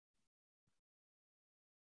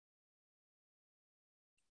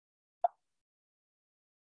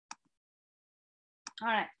All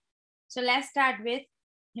right. So let's start with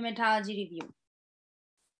hematology review.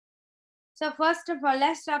 So first of all,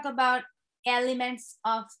 let's talk about elements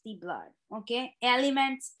of the blood. Okay,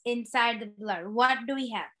 elements inside the blood. What do we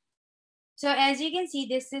have? So as you can see,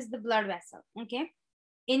 this is the blood vessel. Okay,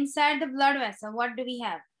 inside the blood vessel, what do we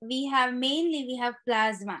have? We have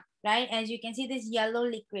plasma, right? As you can see, this yellow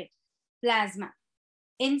liquid, plasma.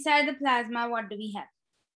 Inside the plasma, what do we have?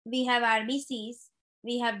 We have RBCs,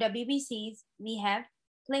 we have WBCs, we have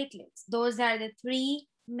platelets. Those are the three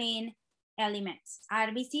main elements: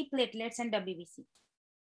 RBC, platelets, and WBC.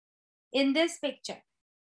 In this picture,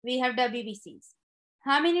 we have WBCs.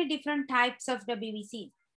 How many different types of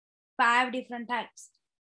WBCs? 5 different types.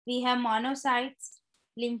 We have monocytes,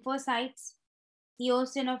 lymphocytes,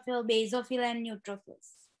 eosinophil, basophil, and neutrophils.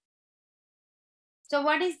 So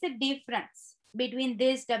what is the difference between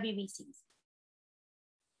these WBCs?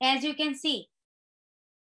 As you can see,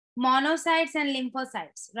 monocytes and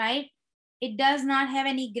lymphocytes, right? It does not have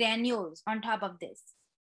any granules on top of this.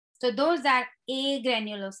 So those are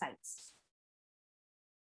agranulocytes.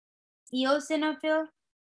 Eosinophil,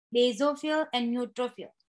 basophil, and neutrophil.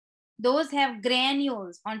 Those have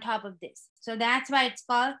granules on top of this. So that's why it's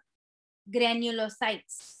called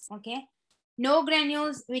granulocytes, okay? No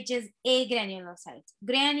granules, which is agranulocytes.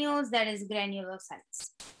 Granules, that is granulocytes.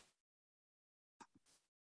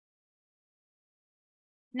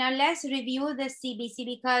 Now let's review the CBC,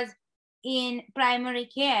 because in primary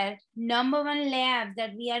care, #1 lab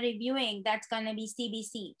that we are reviewing, that's gonna be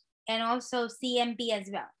CBC, and also CMP as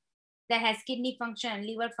well. That has kidney function,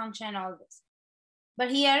 liver function, all this.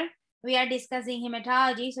 But here we are discussing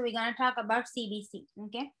hematology, so we're gonna talk about CBC,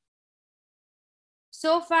 okay?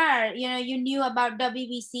 So far, you knew about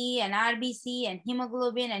WBC and RBC and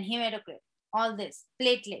hemoglobin and hematocrit, all this,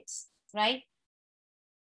 platelets, right?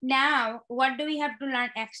 Now, what do we have to learn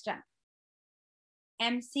extra?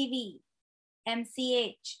 MCV,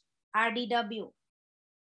 MCH, RDW,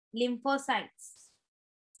 lymphocytes,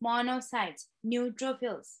 monocytes,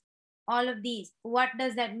 neutrophils, all of these. What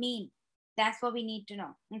does that mean? That's what we need to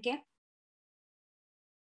know, okay?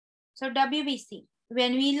 So WBC,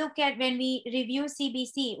 when we review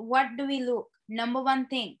CBC, what do we look? #1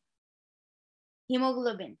 thing,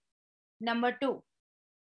 hemoglobin. #2,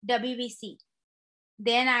 WBC.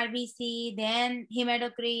 Then RBC, then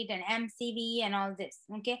hematocrit and MCV and all this,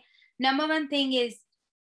 okay? #1 thing is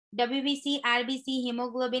WBC, RBC,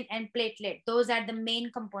 hemoglobin, and platelet. Those are the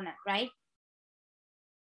main component, right?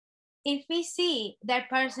 If we see that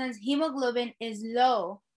person's hemoglobin is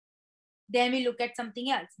low, then we look at something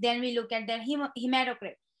else. Then we look at their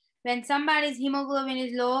hematocrit. When somebody's hemoglobin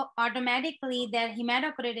is low, automatically their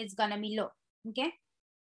hematocrit is gonna be low, okay?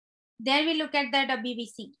 Then we look at the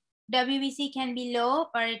WBC. WBC can be low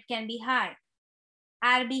or it can be high.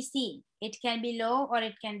 RBC, it can be low or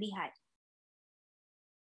it can be high.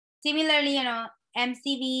 Similarly,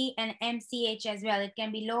 MCV and MCH as well, it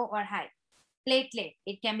can be low or high. Platelet,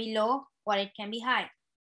 it can be low or it can be high.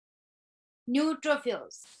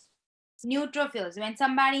 Neutrophils, when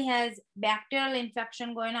somebody has bacterial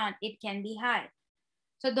infection going on, it can be high.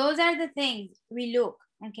 So those are the things we look,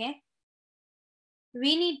 okay?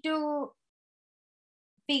 We need to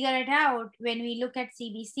figure it out when we look at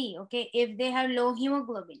CBC, okay? If they have low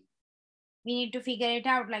hemoglobin, we need to figure it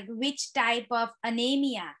out, like which type of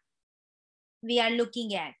anemia we are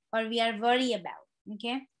looking at or we are worried about,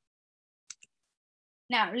 okay?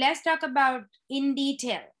 Now, let's talk about in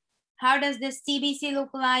detail. How does this CBC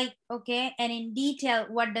look like, okay? And in detail,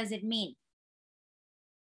 what does it mean?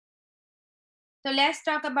 So let's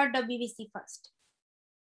talk about WBC first.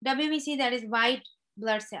 WBC, that is white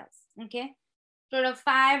blood cells, okay? So there are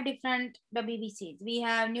 5 different WBCs. We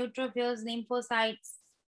have neutrophils, lymphocytes,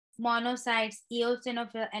 monocytes,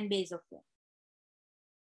 eosinophil, and basophil.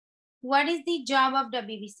 What is the job of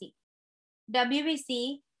WBC?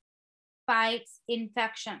 WBC fights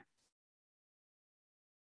infection.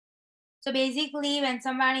 So basically, when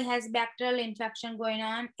somebody has bacterial infection going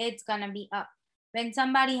on, it's gonna be up. When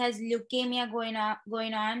somebody has leukemia going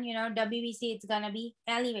on, WBC, it's gonna be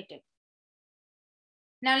elevated.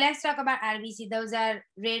 Now let's talk about RBC. Those are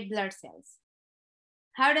red blood cells.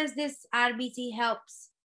 How does this RBC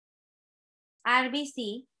helps?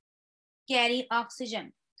 RBC carry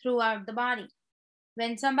oxygen throughout the body.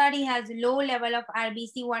 When somebody has low level of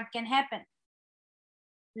RBC, what can happen?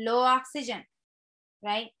 Low oxygen,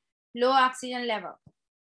 right? Low oxygen level.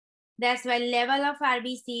 That's why level of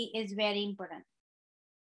RBC is very important.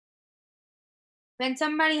 When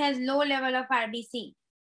somebody has low level of RBC,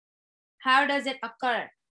 how does it occur?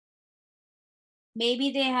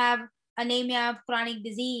 Maybe they have anemia of chronic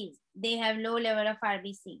disease. They have low level of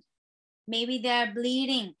RBC. Maybe they are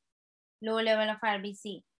bleeding, low level of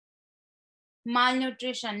RBC.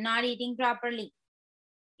 Malnutrition, not eating properly.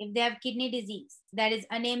 If they have kidney disease, that is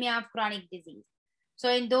anemia of chronic disease. So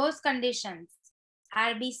in those conditions,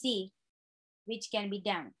 RBC, which can be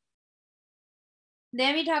down.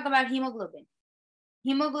 Then we talk about hemoglobin.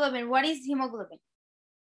 Hemoglobin, what is hemoglobin?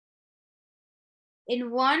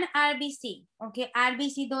 In one RBC, okay,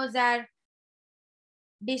 RBC, those are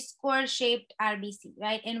discord shaped RBC,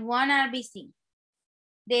 right? In one RBC,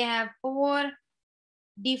 they have 4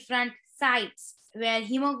 different sites where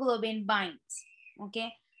hemoglobin binds,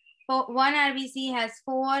 okay? So one RBC has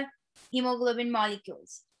 4 hemoglobin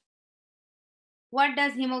molecules. What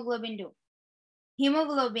does hemoglobin do?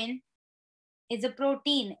 Hemoglobin is a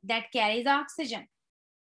protein that carries oxygen.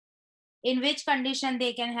 In which condition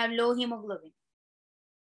they can have low hemoglobin?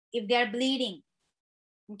 If they are bleeding,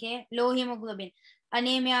 okay, low hemoglobin.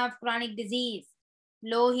 Anemia of chronic disease,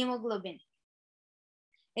 low hemoglobin.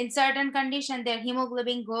 In certain condition, their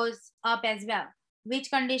hemoglobin goes up as well. Which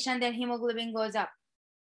condition their hemoglobin goes up?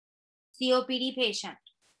 COPD patient,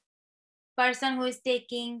 person who is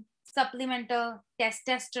taking supplemental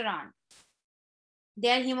testosterone,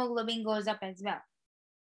 their hemoglobin goes up as well.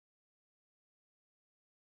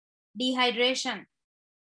 Dehydration,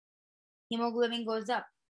 hemoglobin goes up.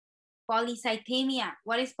 Polycythemia,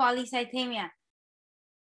 what is polycythemia?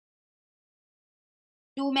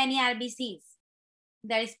 Too many RBCs,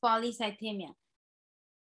 that is polycythemia.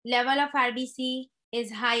 Level of RBC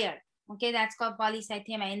is higher, okay, that's called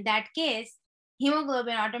polycythemia. In that case,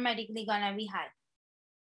 hemoglobin automatically gonna be high.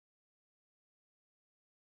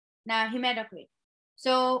 Now hematocrit.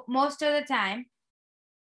 So most of the time,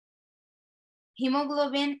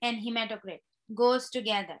 hemoglobin and hematocrit goes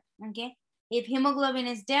together, okay? If hemoglobin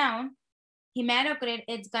is down, hematocrit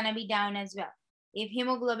is gonna be down as well. If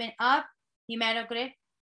hemoglobin up, hematocrit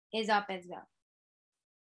is up as well.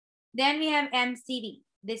 Then we have MCV.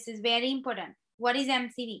 This is very important. What is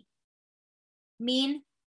MCV? Mean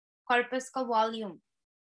corpuscle volume.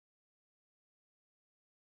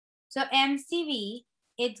 So MCV,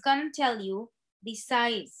 it's gonna tell you the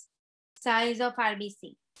size of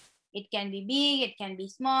RBC. It can be big, it can be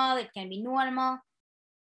small, it can be normal.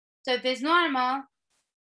 So if it's normal,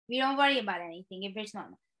 we don't worry about anything if it's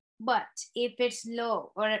normal. But if it's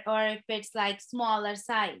low or if it's like smaller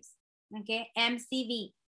size, okay,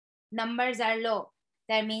 MCV, numbers are low.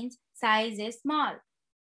 That means size is small.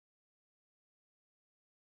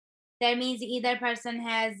 That means either person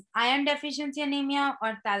has iron deficiency anemia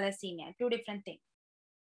or thalassemia, 2 different things.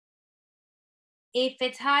 If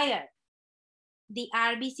it's higher, the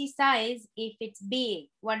RBC size, if it's big,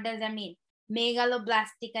 what does that mean?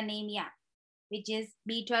 Megaloblastic anemia, which is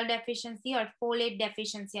B12 deficiency or folate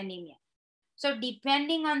deficiency anemia. So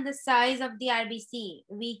depending on the size of the RBC,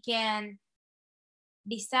 we can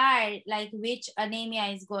decide like which anemia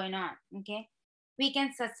is going on, okay? We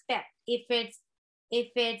can suspect if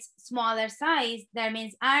it's smaller size, that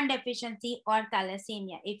means iron deficiency or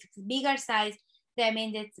thalassemia. If it's bigger size, that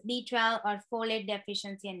means it's B12 or folate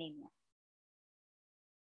deficiency anemia.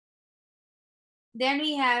 Then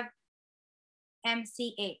we have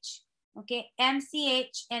MCH, okay?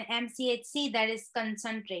 MCH and MCHC, that is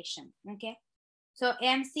concentration, okay? So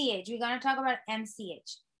MCH, we're gonna talk about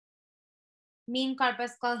MCH. Mean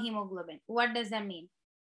corpuscle hemoglobin. What does that mean?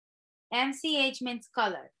 MCH means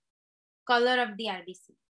color of the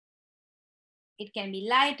RBC. It can be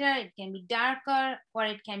lighter, it can be darker, or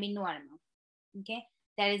it can be normal, okay?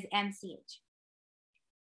 That is MCH.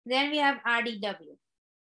 Then we have RDW.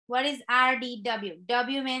 What is RDW?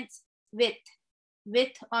 W means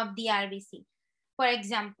width of the RBC. For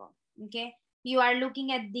example, okay, you are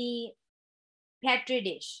looking at the Petri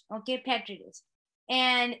dish, okay, Petri dish.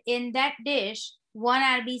 And in that dish, one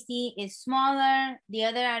RBC is smaller, the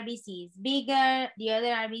other RBC is bigger, the other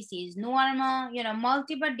RBC is normal, you know,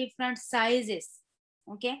 multiple different sizes,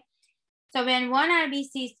 okay? So when one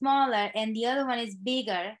RBC is smaller and the other one is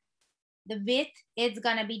bigger, the width is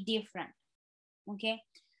gonna be different, okay?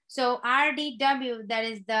 So RDW, that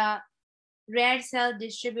is the red cell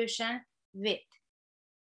distribution width.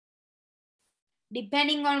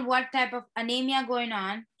 Depending on what type of anemia going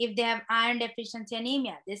on, if they have iron deficiency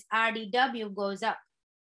anemia, this RDW goes up,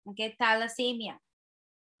 okay? Thalassemia.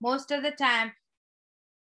 Most of the time,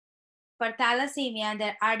 for thalassemia,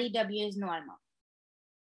 their RDW is normal.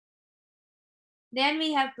 Then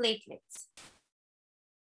we have platelets.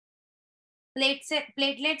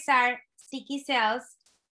 Platelets are sticky cells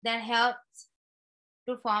that help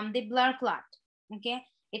to form the blood clot, okay?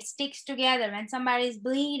 It sticks together. When somebody is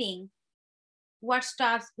bleeding, what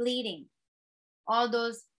stops bleeding? All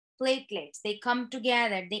those platelets, they come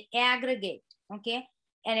together, they aggregate, okay?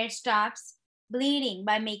 And it stops bleeding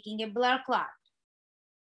by making a blood clot.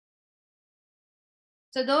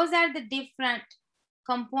 So those are the different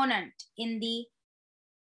components in the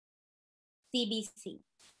CBC.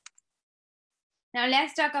 Now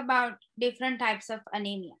let's talk about different types of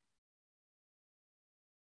anemia.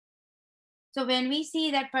 So when we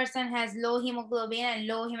see that person has low hemoglobin and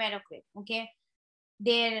low hematocrit, okay,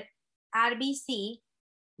 their RBC,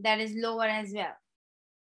 that is lower as well.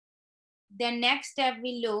 Then next step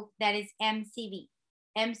we look, that is MCV.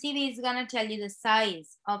 MCV is gonna tell you the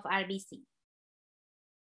size of RBC.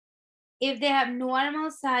 If they have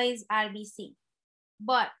normal size RBC,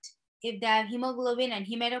 but if they have hemoglobin and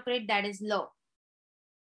hematocrit that is low,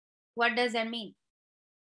 what does that mean?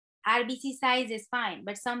 RBC size is fine,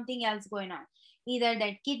 but something else going on. Either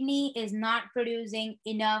that kidney is not producing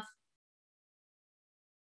enough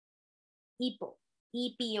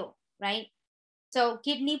EPO, right? So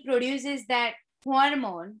kidney produces that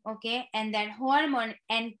hormone, okay? And that hormone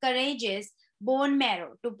encourages bone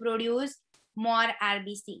marrow to produce more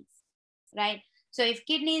RBCs, right? So if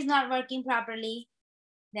kidney is not working properly,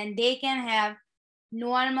 then they can have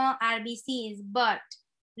normal RBCs, but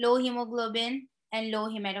low hemoglobin and low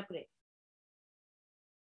hematocrit.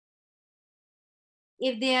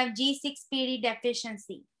 If they have G6PD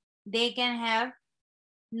deficiency, they can have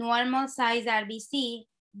normal size RBC,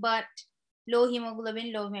 but low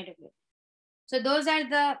hemoglobin, low hematocrit. So those are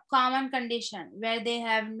the common conditions where they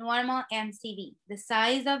have normal MCV. The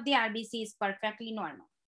size of the RBC is perfectly normal.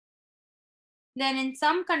 Then in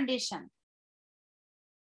some condition,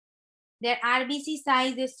 their RBC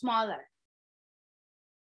size is smaller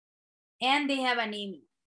and they have anemia.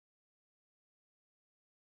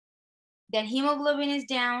 Their hemoglobin is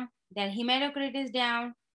down, their hematocrit is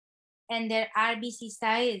down, and their RBC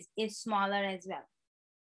size is smaller as well.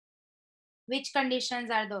 Which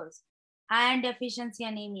conditions are those? Iron deficiency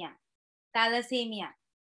anemia, thalassemia,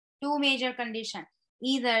 two major conditions.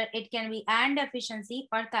 Either it can be iron deficiency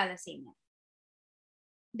or thalassemia.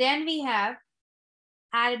 Then we have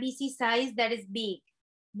RBC size that is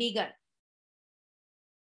bigger.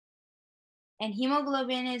 And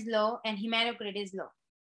hemoglobin is low and hematocrit is low.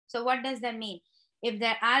 So what does that mean? If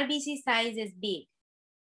their RBC size is big,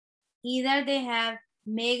 either they have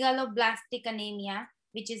megaloblastic anemia,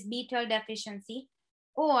 which is B12 deficiency,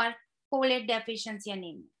 or folate deficiency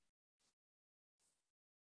anemia.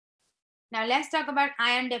 Now let's talk about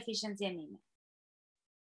iron deficiency anemia.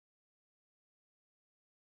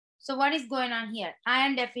 So what is going on here?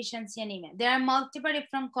 Iron deficiency anemia. There are multiple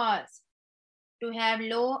different causes to have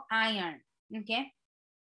low iron, okay?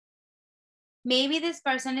 Maybe this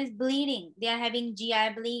person is bleeding. They are having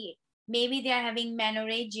GI bleed. Maybe they are having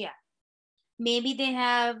menorrhagia. Maybe they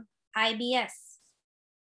have IBS.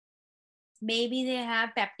 Maybe they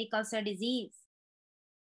have peptic ulcer disease.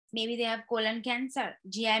 Maybe they have colon cancer,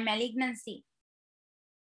 GI malignancy.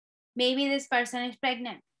 Maybe this person is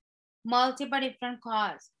pregnant. Multiple different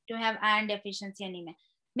causes to have iron deficiency anemia.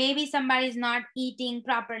 Maybe somebody is not eating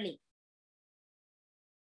properly.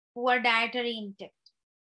 Poor dietary intake.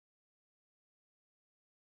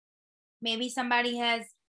 Maybe somebody has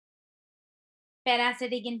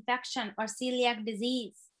parasitic infection or celiac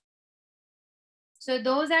disease. So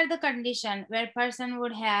those are the conditions where person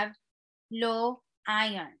would have low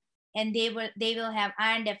iron and they will have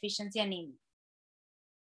iron deficiency anemia.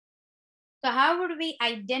 So how would we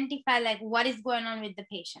identify like what is going on with the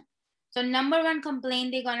patient? So number one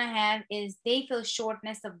complaint they're gonna have is they feel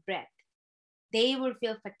shortness of breath. They would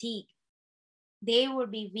feel fatigue. They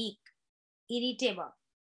would be weak, irritable.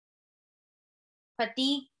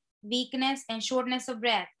 Fatigue, weakness, and shortness of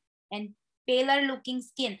breath, and paler looking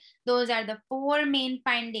skin. Those are the four main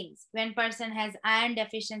findings when person has iron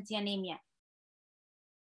deficiency anemia.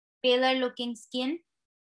 Paler looking skin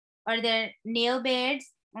or their nail beds,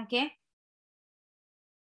 okay?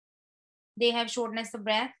 They have shortness of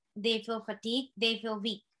breath, they feel fatigue, they feel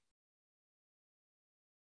weak.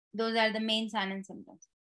 Those are the main signs and symptoms.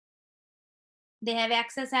 They have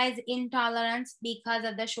exercise intolerance because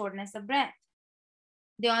of the shortness of breath.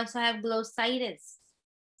 They also have glossitis,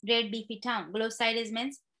 red beefy tongue. Glossitis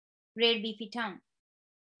means red beefy tongue.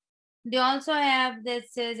 They also have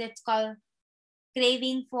it's called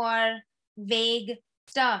craving for vague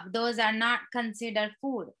stuff. Those are not considered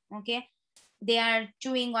food, okay? They are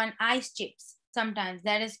chewing on ice chips sometimes.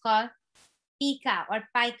 That is called pica or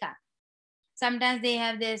pica. Sometimes they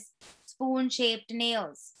have this spoon-shaped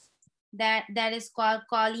nails. That is called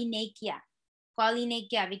collinacea.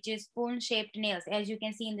 Collinacea, which is spoon-shaped nails, as you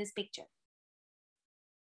can see in this picture.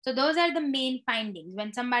 So those are the main findings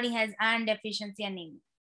when somebody has iron deficiency anemia.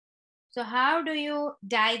 So how do you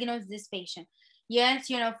diagnose this patient? Yes,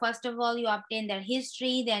 first of all, you obtain their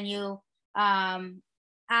history, then you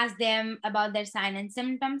ask them about their signs and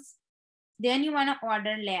symptoms. Then you want to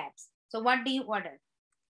order labs. So what do you order?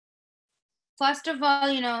 First of all,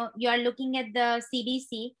 you are looking at the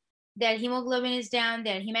CBC, their hemoglobin is down,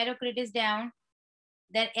 their hematocrit is down,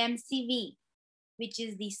 their MCV, which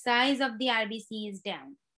is the size of the RBC, is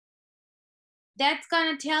down. That's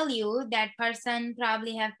gonna tell you that person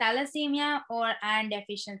probably have thalassemia or iron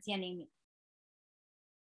deficiency anemia.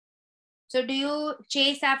 So do you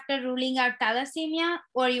chase after ruling out thalassemia,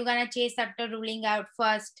 or you gonna chase after ruling out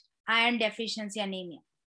first iron deficiency anemia?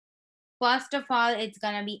 First of all, it's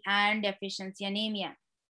gonna be iron deficiency anemia.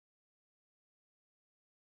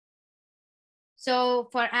 So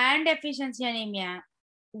for iron deficiency anemia,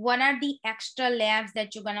 what are the extra labs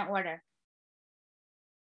that you're gonna order?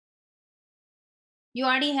 You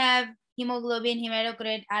already have hemoglobin,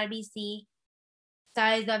 hematocrit, RBC,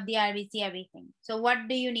 size of the RBC, everything. So what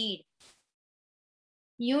do you need?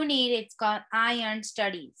 You need, it's called iron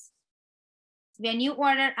studies. When you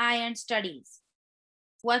order iron studies,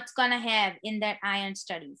 what's gonna have in that iron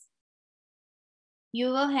studies? You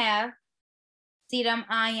will have serum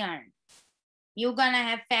iron. You're gonna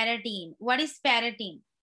have ferritin. What is ferritin?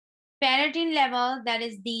 Ferritin level, that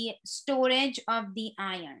is the storage of the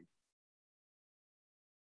iron.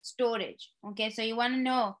 Storage. Okay, so you want to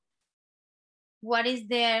know what is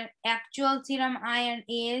their actual serum iron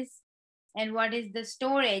is and what is the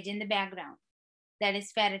storage in the background. That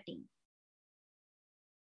is ferritin.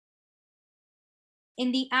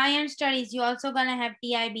 In the iron studies, you're also gonna have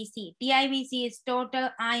TIBC. TIBC is total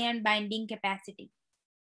iron binding capacity.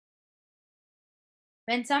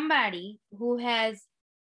 When somebody who has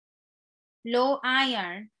low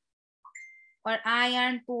iron or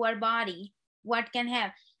iron poor body, what can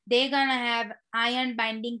have? They're gonna have iron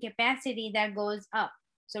binding capacity that goes up.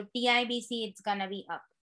 So TIBC, it's gonna be up.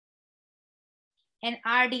 And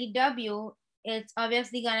RDW, it's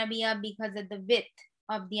obviously gonna be up because of the width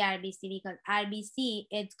of the RBC, because RBC,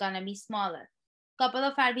 it's gonna be smaller. Couple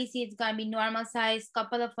of RBC, it's gonna be normal size.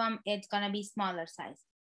 Couple of them, it's gonna be smaller size.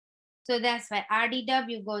 So that's why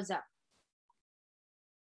RDW goes up.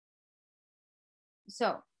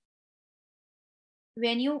 So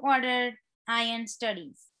when you order iron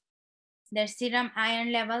studies, their serum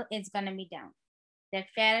iron level is gonna be down. Their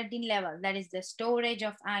ferritin level, that is the storage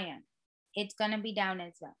of iron, it's gonna be down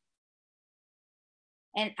as well.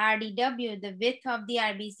 And RDW, the width of the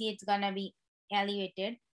RBC, it's gonna be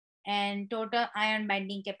elevated, and total iron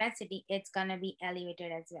binding capacity, it's gonna be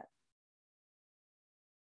elevated as well.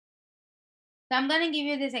 So I'm gonna give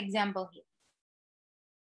you this example here.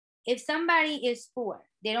 If somebody is poor,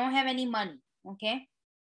 they don't have any money, okay?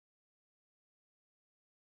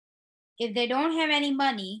 If they don't have any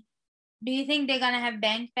money, do you think they're gonna have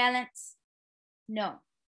bank balance? No.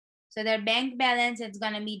 So their bank balance is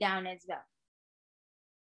gonna be down as well.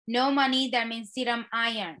 No money, that means serum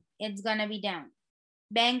iron, it's gonna be down.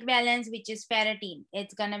 Bank balance, which is ferritin,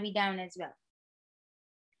 it's gonna be down as well.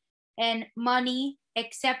 And money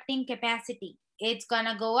accepting capacity, it's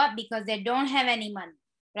gonna go up because they don't have any money,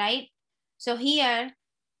 right? So here,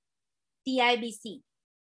 TIBC,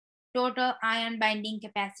 total iron binding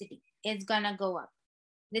capacity, is gonna go up.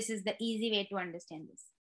 This is the easy way to understand this.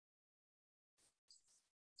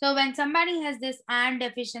 So when somebody has this iron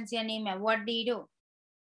deficiency anemia, what do?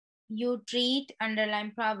 You treat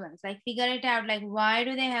underlying problems, like figure it out, like why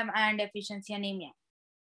do they have iron deficiency anemia?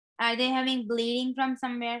 Are they having bleeding from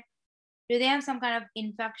somewhere? Do they have some kind of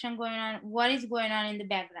infection going on? What is going on in the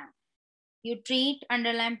background? You treat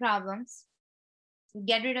underlying problems, you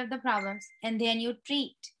get rid of the problems, and then you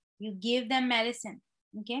treat. You give them medicine,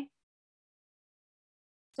 okay?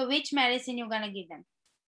 So which medicine you're gonna give them?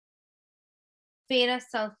 Ferrous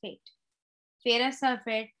sulfate. Ferrous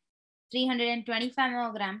sulfate, 325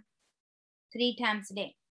 milligram, 3 times a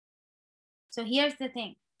day. So here's the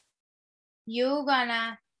thing. You're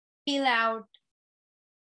gonna fill out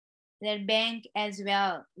their bank as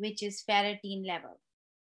well, which is ferritin level.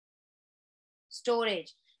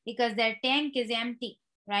 Storage, because their tank is empty,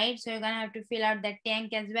 right? So you're gonna have to fill out that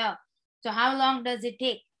tank as well. So how long does it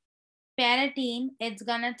take? Ferritin, it's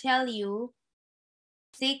gonna tell you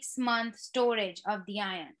 6-month storage of the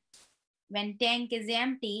iron. When tank is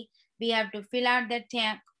empty, we have to fill out the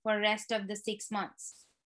tank for rest of the 6 months.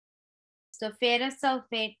 So ferrous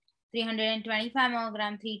sulfate, 325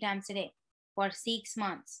 milligram, 3 times a day for 6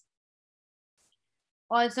 months.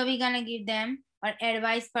 Also, we're gonna give them or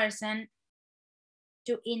advise person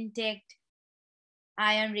to intake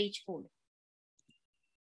iron-rich food.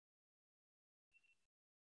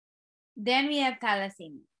 Then we have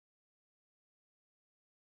thalassemia.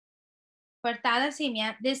 For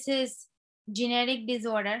thalassemia, this is genetic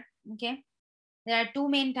disorder, okay? There are two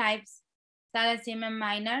main types, thalassemia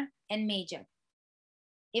minor and major.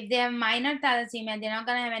 If they have minor thalassemia, they're not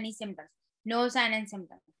gonna have any symptoms, no sign and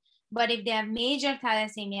symptoms. But if they have major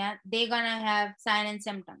thalassemia, they're gonna have sign and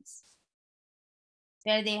symptoms.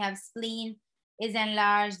 Where they have spleen is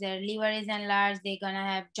enlarged, their liver is enlarged, they're gonna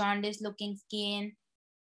have jaundice looking skin,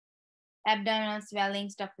 abdominal swelling,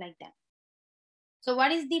 stuff like that. So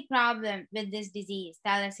what is the problem with this disease,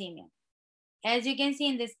 thalassemia? As you can see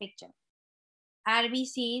in this picture,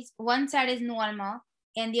 RBCs, one side is normal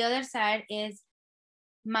and the other side is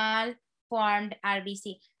malformed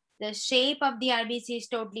RBC. The shape of the RBC is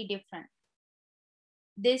totally different.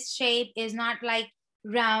 This shape is not like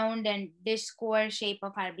round and dish square shape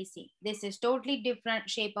of RBC. This is totally different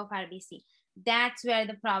shape of RBC. That's where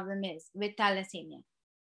the problem is with thalassemia.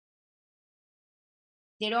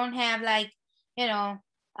 They don't have like, you know,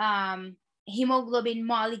 hemoglobin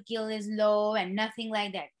molecule is low and nothing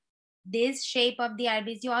like that. This shape of the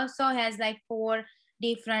RBC also has like 4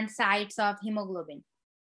 different sites of hemoglobin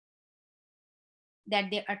that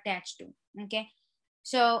they attach to, okay?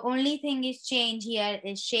 So only thing is change here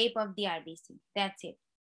is shape of the RBC, that's it.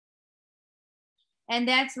 And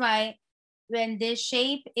that's why when this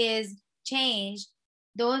shape is changed,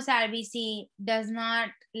 those RBC does not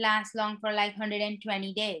last long for like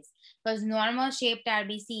 120 days because normal shaped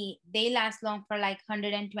RBC, they last long for like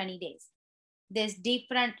 120 days. This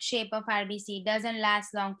different shape of RBC doesn't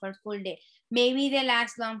last long for full day. Maybe they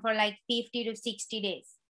last long for like 50 to 60 days.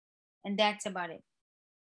 And that's about it.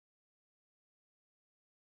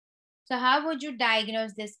 So how would you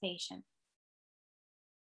diagnose this patient?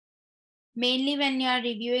 Mainly when you are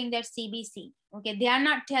reviewing their CBC, okay? They are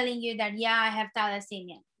not telling you that, yeah, I have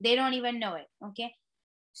thalassemia. They don't even know it, okay?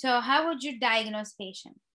 So how would you diagnose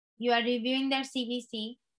patient? You are reviewing their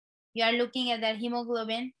CBC. You are looking at their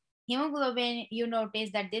hemoglobin. Hemoglobin, you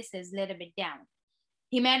notice that this is a little bit down.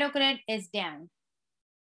 Hematocrit is down.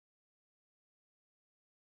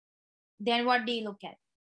 Then what do you look at?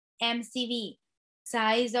 MCV,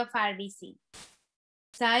 size of RBC.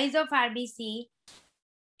 Size of RBC,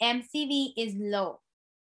 MCV is low.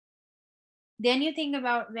 Then you think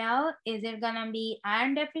about, well, is it gonna be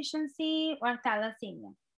iron deficiency or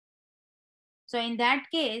thalassemia? So in that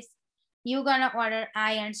case, you're gonna order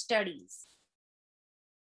iron studies.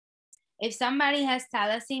 If somebody has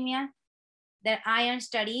thalassemia, their iron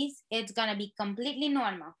studies, it's gonna be completely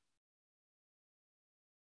normal.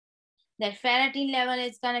 Their ferritin level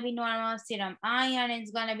is gonna be normal, serum iron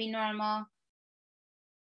is gonna be normal,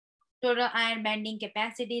 total iron binding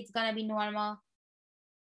capacity is gonna be normal,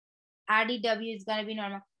 RDW is gonna be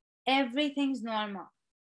normal, everything's normal.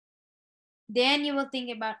 Then you will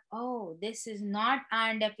think about, oh, this is not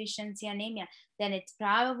iron deficiency anemia, then it's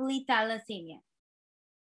probably thalassemia.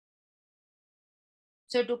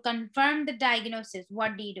 So to confirm the diagnosis,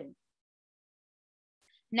 what do you do?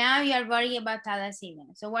 Now you are worried about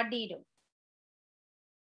thalassemia. So what do you do?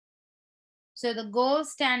 So the gold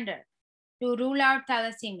standard to rule out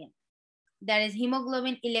thalassemia, that is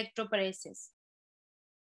hemoglobin electrophoresis.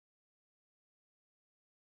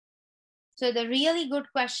 So the really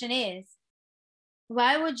good question is,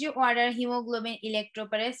 why would you order hemoglobin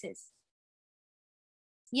electrophoresis?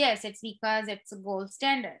 Yes, it's because it's a gold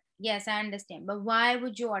standard. Yes, I understand. But why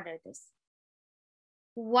would you order this?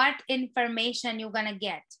 What information you're gonna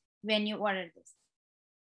get when you order this?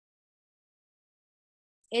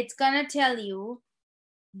 It's gonna tell you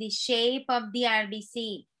the shape of the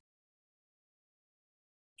RBC.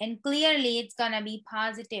 And clearly it's gonna be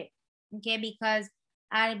positive, okay? Because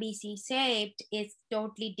RBC shaped is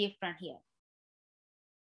totally different here.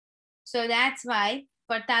 So that's why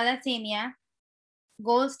for thalassemia,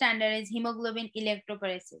 gold standard is hemoglobin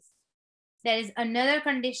electrophoresis. There is another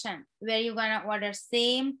condition where you're gonna order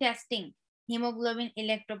same testing, hemoglobin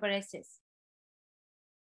electrophoresis.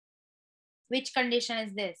 Which condition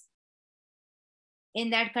is this? In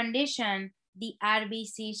that condition, the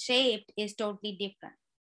RBC shaped is totally different.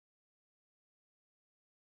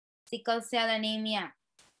 Sickle cell anemia,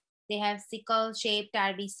 they have sickle shaped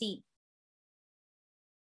RBC.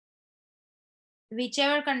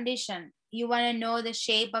 Whichever condition you want to know the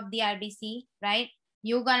shape of the RBC, right?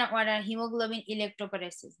 You're gonna order hemoglobin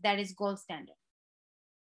electrophoresis. That is gold standard.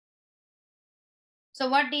 So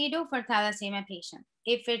what do you do for thalassemia patient?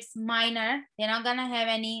 If it's minor, they're not gonna have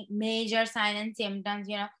any major sign and symptoms,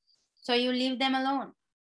 you know. So you leave them alone.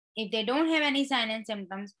 If they don't have any sign and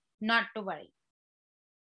symptoms, not to worry.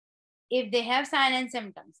 If they have sign and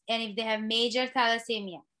symptoms, and if they have major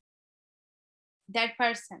thalassemia, that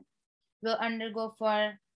person will undergo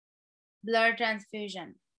for blood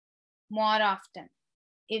transfusion, more often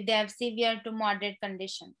if they have severe to moderate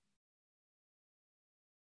condition.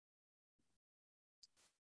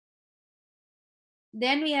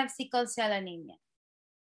 Then we have sickle cell anemia.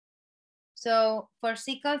 So for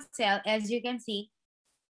sickle cell, as you can see,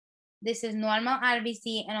 this is normal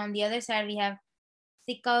RBC, and on the other side we have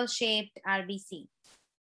sickle-shaped RBC.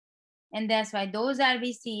 And that's why those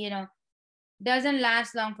RBC, doesn't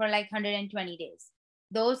last long for like 120 days.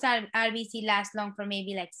 Those RBC last long for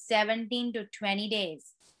maybe like 17 to 20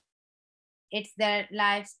 days. It's their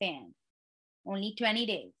lifespan, only 20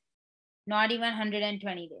 days, not even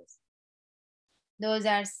 120 days. Those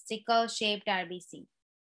are sickle-shaped RBC.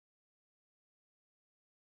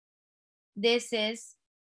 This is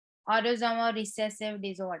autosomal recessive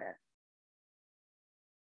disorder.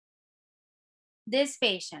 This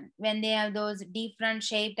patient, when they have those different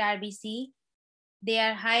shaped RBC, they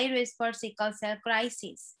are high risk for sickle cell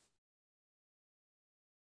crisis.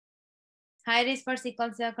 High risk for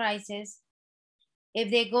sickle cell crisis.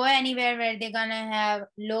 If they go anywhere where they're gonna have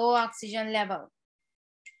low oxygen level,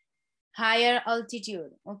 higher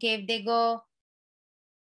altitude, okay, if they go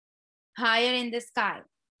higher in the sky,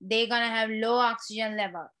 they're gonna have low oxygen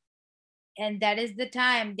level. And that is the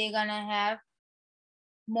time they're gonna have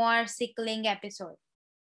more sickling episode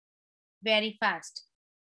very fast.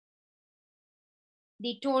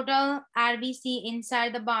 The total RBC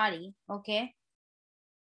inside the body, okay,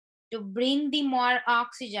 to bring the more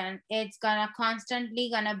oxygen, it's constantly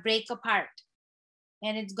gonna break apart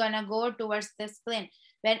and it's gonna go towards the spleen.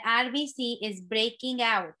 When RBC is breaking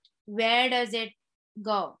out, where does it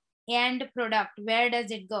go? End product, where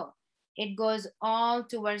does it go? It goes all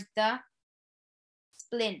towards the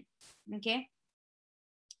spleen, okay?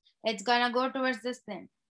 It's gonna go towards the spleen.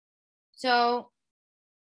 So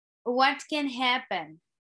what can happen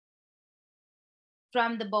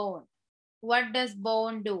from the bone? What does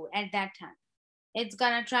bone do at that time? It's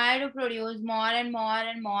gonna try to produce more and more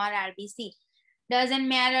and more RBC. Doesn't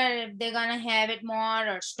matter if they're gonna have it more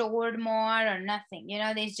or stored more or nothing.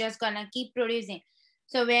 It's just gonna keep producing.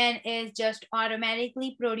 So when it just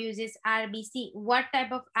automatically produces RBC, what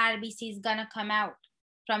type of RBC is gonna come out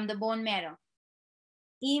from the bone marrow?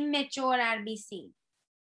 Immature RBC.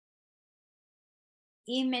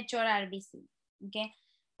 Immature RBC, okay?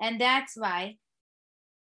 And that's why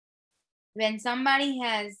when somebody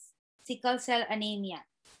has sickle cell anemia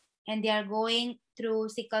and they are going through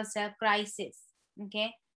sickle cell crisis,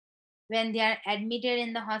 okay, when they are admitted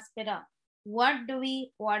in the hospital, what do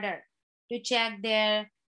we order to check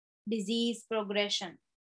their disease progression?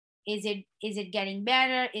 Is it getting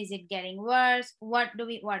better? Is it getting worse? What do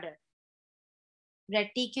we order?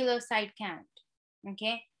 Reticulocyte count,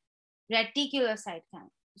 okay? Reticulocyte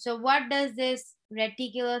count. So what does this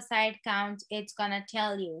reticulocyte count, it's gonna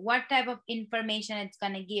tell you? What type of information it's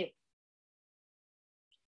gonna give?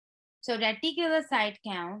 So reticulocyte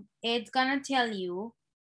count, it's gonna tell you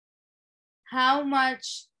how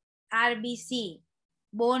much RBC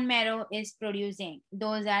bone marrow is producing.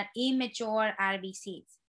 Those are immature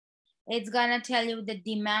RBCs. It's gonna tell you the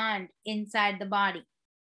demand inside the body.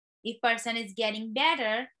 If person is getting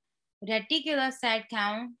better, reticulocyte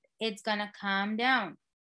count, it's gonna calm down.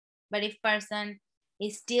 But if person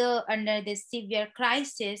is still under this severe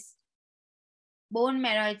crisis, bone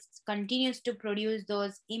marrow continues to produce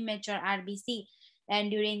those immature RBC.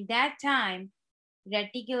 And during that time,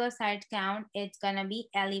 reticulocyte count, it's gonna be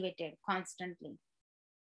elevated constantly.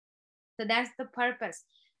 So that's the purpose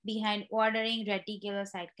behind ordering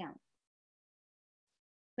reticulocyte count.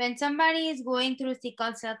 When somebody is going through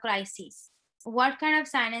sickle cell crisis, what kind of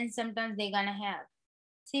signs and symptoms they're gonna have?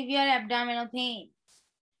 Severe abdominal pain,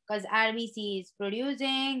 because RBC is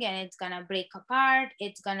producing and it's gonna break apart.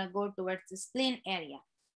 It's gonna go towards the spleen area.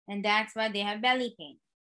 And that's why they have belly pain.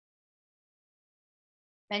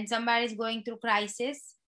 When somebody is going through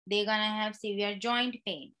crisis, they're gonna have severe joint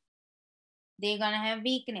pain. They're gonna have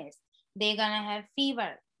weakness. They're gonna have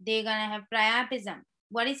fever. They're gonna have priapism.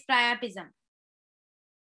 What is priapism?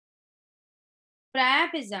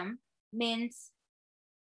 Priapism means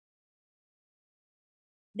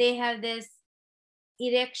they have this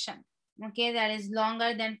erection, okay, that is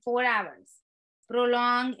longer than 4 hours.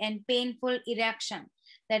 Prolonged and painful erection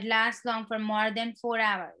that lasts long for more than 4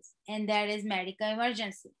 hours, and that is medical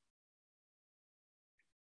emergency.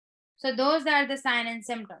 So those are the signs and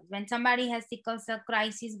symptoms. When somebody has sickle cell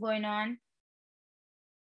crisis going on,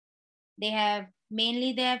 they have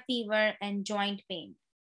fever and joint pain.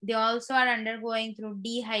 They also are undergoing through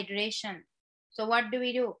dehydration. So what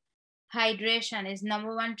do? Hydration is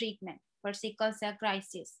number one treatment for sickle cell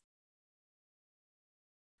crisis.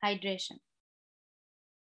 Hydration.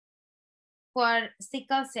 for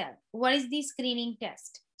sickle cell, what is the screening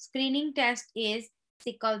test? Screening test is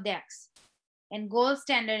sickle dex, and gold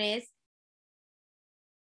standard is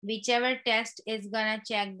whichever test is gonna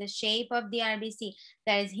check the shape of the RBC,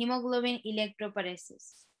 that is hemoglobin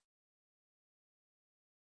electrophoresis.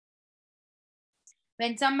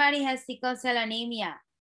 When somebody has sickle cell anemia,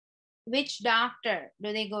 which doctor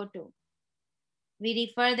do they go to? We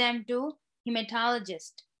refer them to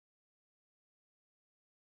hematologist.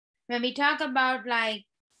 When we talk about like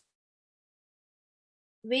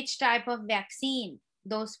which type of vaccine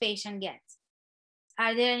those patient gets,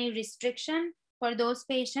 are there any restriction for those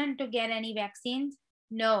patients to get any vaccines?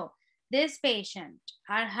 No. This patient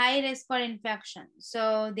are high risk for infection,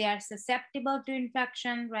 so they are susceptible to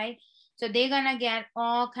infection, right? So they're gonna get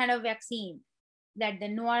all kind of vaccine that the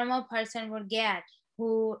normal person would get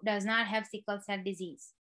who does not have sickle cell disease.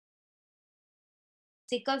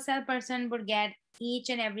 Sickle cell person would get each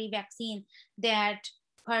and every vaccine that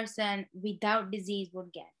person without disease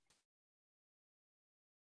would get.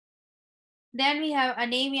 Then we have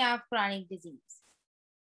anemia of chronic disease.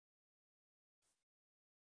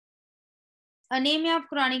 Anemia of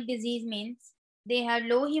chronic disease means they have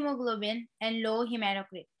low hemoglobin and low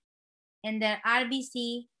hematocrit, and their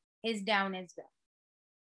RBC is down as well.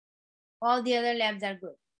 All the other labs are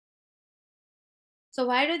good. So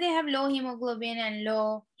why do they have low hemoglobin and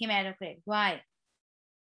low hematocrit? Why?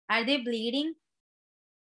 Are they bleeding?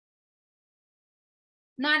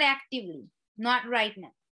 Not actively, not right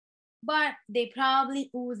now, but they probably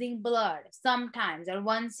oozing blood sometimes or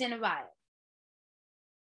once in a while.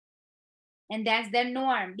 And that's their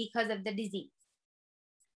norm because of the disease.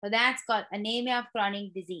 So that's called anemia of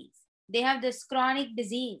chronic disease. They have this chronic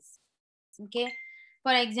disease, okay?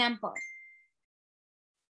 For example,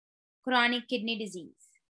 chronic kidney disease.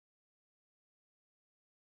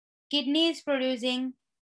 Kidney is producing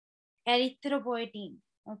erythropoietin,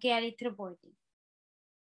 okay, erythropoietin.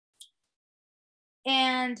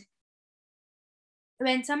 And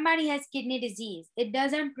when somebody has kidney disease, it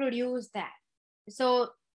doesn't produce that. So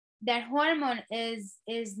that hormone is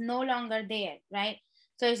no longer there, right?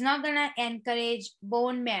 So it's not gonna encourage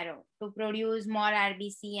bone marrow to produce more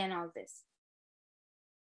RBC and all this.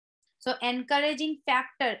 So encouraging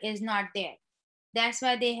factor is not there. That's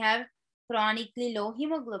why they have chronically low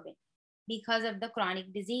hemoglobin because of the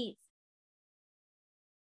chronic disease.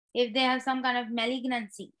 If they have some kind of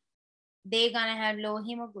malignancy, they're gonna have low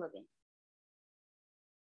hemoglobin.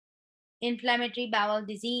 Inflammatory bowel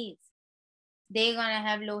disease, they're gonna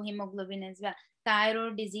have low hemoglobin as well.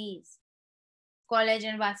 Thyroid disease,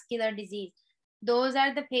 collagen vascular disease, those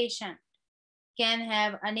are the patient can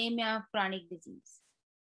have anemia of chronic disease.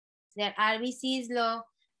 Their RBC is low,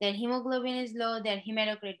 their hemoglobin is low, their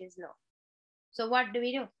hematocrit is low. So what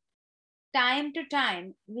do? Time to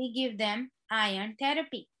time, we give them iron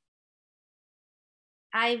therapy,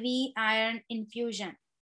 IV iron infusion,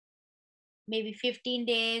 maybe 15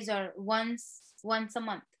 days or once a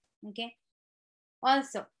month, okay?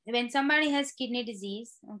 Also, when somebody has kidney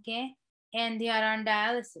disease, okay, and they are on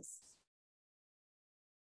dialysis,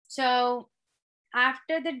 so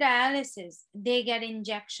after the dialysis, they get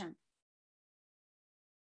injection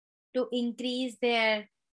to increase their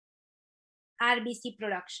RBC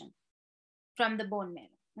production from the bone marrow,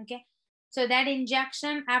 okay? So that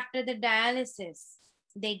injection after the dialysis,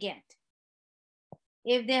 they get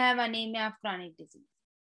if they have anemia of chronic disease.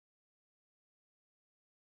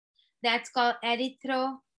 That's called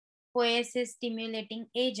erythropoiesis stimulating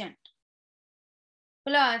agent.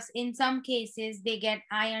 Plus, in some cases, they get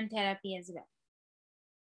iron therapy as well.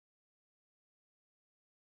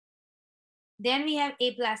 Then we have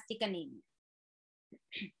aplastic anemia.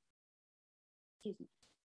 Excuse me.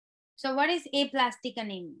 So what is aplastic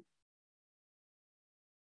anemia?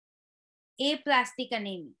 Aplastic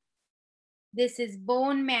anemia. This is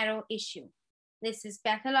bone marrow issue. This is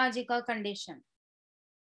pathological condition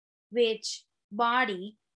which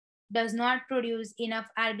body does not produce enough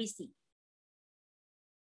RBC.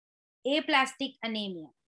 Aplastic anemia.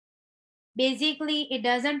 Basically, it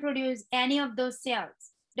doesn't produce any of those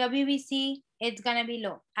cells. WBC, it's gonna be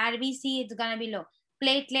low. RBC, it's gonna be low.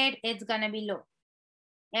 Platelet, it's gonna be low.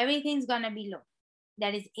 Everything's gonna be low.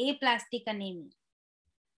 That is aplastic anemia.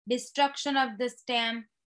 Destruction of the stem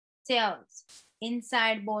cells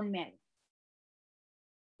inside bone marrow.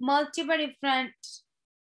 Multiple different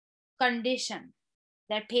condition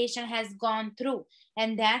that patient has gone through,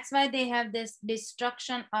 and that's why they have this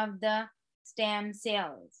destruction of the stem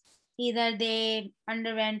cells. Either they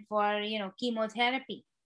underwent for chemotherapy,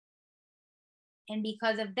 and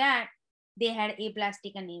because of that they had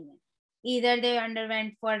aplastic anemia. Either they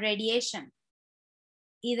underwent for radiation,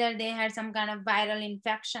 either they had some kind of viral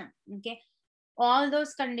infection, okay? All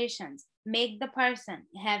those conditions make the person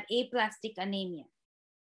have aplastic anemia.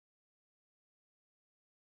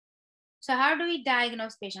 So how do we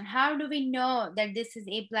diagnose patient? How do we know that this is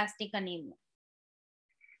aplastic anemia?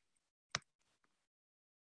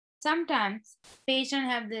 Sometimes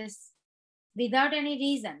patients have this without any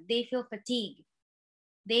reason. They feel fatigued.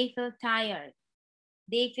 They feel tired.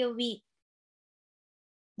 They feel weak.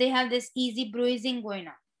 They have this easy bruising going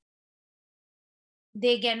on.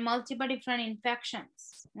 They get multiple different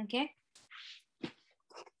infections, okay?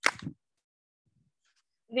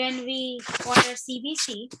 When we order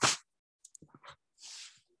CBC,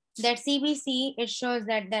 that CBC, it shows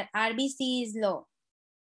that their RBC is low,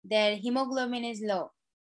 their hemoglobin is low,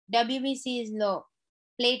 WBC is low,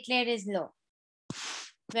 platelet is low.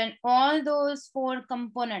 When all those 4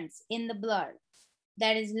 components in the blood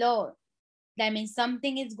that is low, that means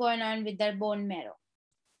something is going on with their bone marrow.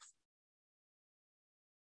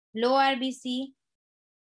 Low RBC,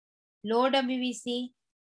 low WBC,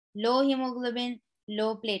 low hemoglobin,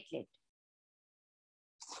 low platelet.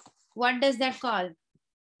 What does that call?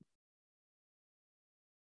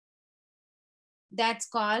 That's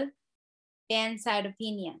called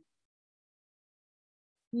pancytopenia.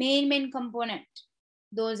 Main component,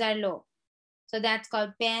 those are low. So that's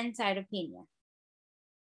called pancytopenia.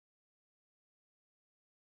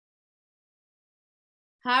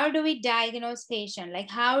 How do we diagnose patient? Like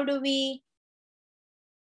how do we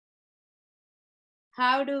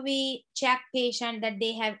check patient that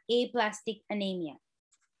they have aplastic anemia?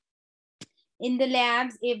 In the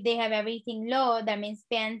labs, if they have everything low, that means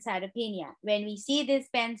pancytopenia. When we see this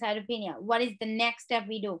pancytopenia, what is the next step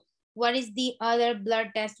we do? What is the other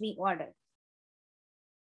blood test we order?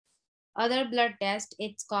 Other blood test,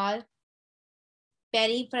 it's called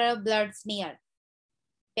peripheral blood smear.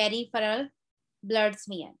 Peripheral blood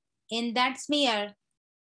smear. In that smear,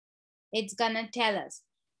 it's gonna tell us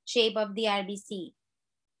shape of the RBC,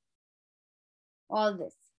 all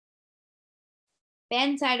this.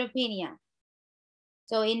 Pancytopenia.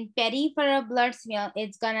 So in peripheral blood smear,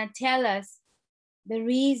 it's gonna tell us the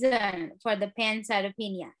reason for the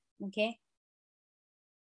pancytopenia, okay?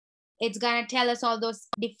 It's gonna tell us all those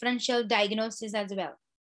differential diagnoses as well.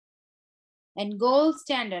 And gold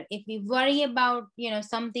standard, if we worry about,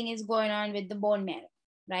 something is going on with the bone marrow,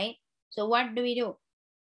 right? So what do we do?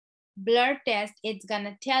 Blood test, it's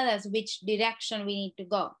gonna tell us which direction we need to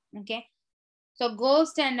go, okay? So gold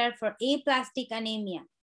standard for aplastic anemia,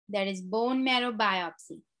 that is bone marrow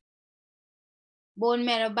biopsy. Bone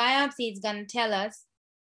marrow biopsy is gonna tell us,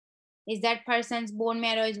 is that person's bone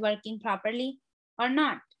marrow is working properly or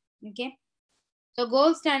not, okay? So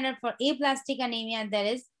gold standard for aplastic anemia, that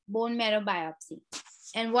is bone marrow biopsy.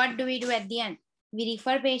 And what do we do at the end? We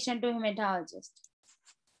refer patient to hematologist.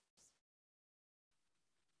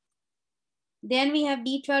 Then we have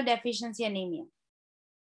B12 deficiency anemia.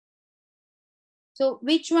 So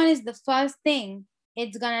which one is the first thing?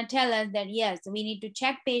 It's gonna tell us that yes, we need to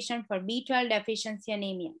check patient for B12 deficiency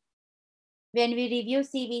anemia. When we review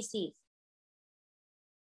CBC,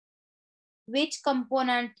 which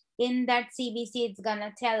component in that CBC is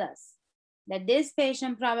gonna tell us that this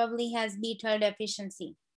patient probably has B12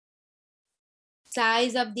 deficiency?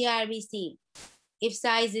 Size of the RBC. If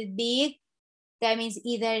size is big, that means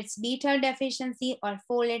either it's B12 deficiency or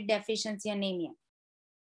folate deficiency anemia.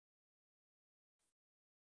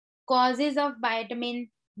 Causes of vitamin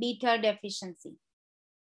B12 deficiency.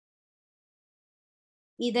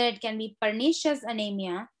 Either it can be pernicious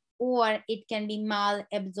anemia or it can be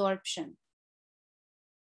malabsorption.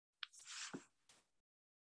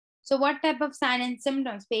 So what type of sign and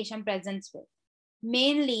symptoms patient presents with?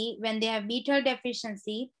 Mainly when they have B12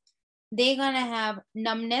 deficiency, they're gonna have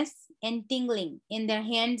numbness and tingling in their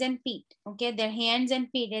hands and feet, okay? Their hands and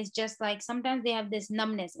feet is just like, sometimes they have this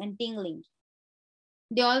numbness and tingling.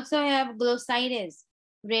 They also have glossitis,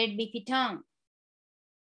 red beefy tongue.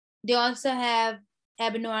 They also have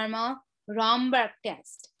abnormal Romberg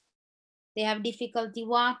test. They have difficulty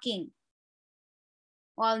walking,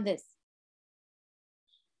 all this.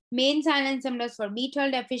 Main sign and symptoms for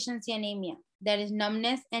B12 deficiency anemia, that is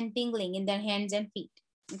numbness and tingling in their hands and feet,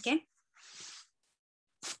 okay?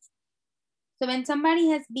 So when somebody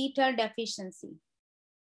has B12 deficiency,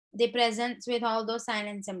 they present with all those signs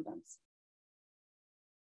and symptoms.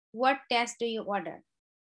 What test do you order?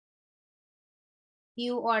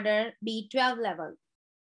 You order B12 level.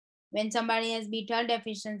 When somebody has B12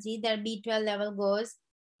 deficiency, their B12 level goes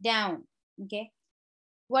down, okay?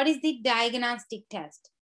 What is the diagnostic test?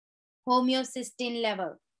 Homeocysteine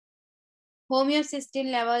level.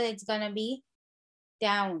 Homeocysteine level, it's gonna be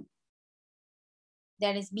down.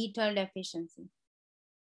 that is B12 deficiency.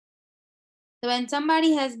 So when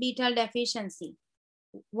somebody has B12 deficiency,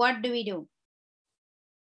 what do we do?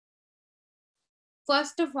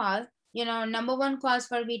 First of all, number one cause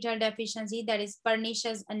for B12 deficiency, that is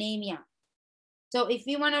pernicious anemia. So if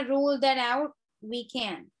we want to rule that out, we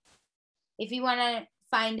can. If you want to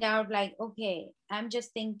find out like, okay, I'm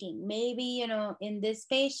just thinking maybe, in this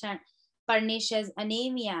patient, pernicious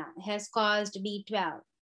anemia has caused B12.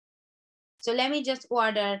 So let me just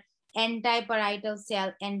order anti-parietal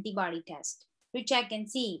cell antibody test to check and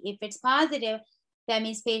see. If it's positive, that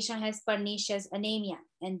means patient has pernicious anemia.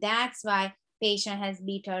 And that's why patient has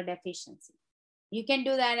B12 deficiency. You can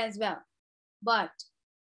do that as well. But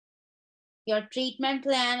your treatment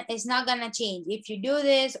plan is not going to change if you do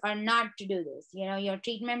this or not to do this. Your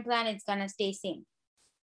treatment plan is going to stay same.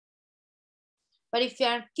 But if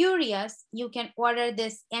you're curious, you can order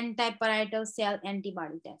this anti-parietal cell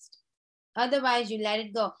antibody test. Otherwise, you let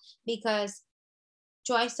it go because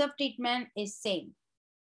choice of treatment is same.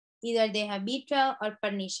 Either they have B12 or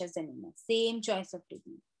pernicious anemia. Same choice of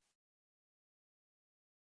treatment.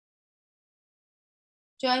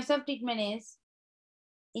 Choice of treatment is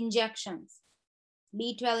injections,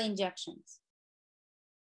 B12 injections.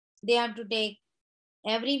 They have to take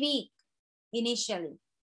every week initially,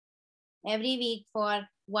 every week for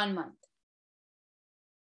 1 month.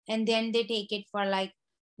 And then they take it for like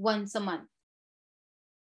once a month.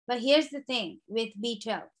 But here's the thing with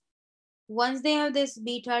B12. Once they have this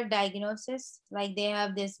B12 diagnosis, like they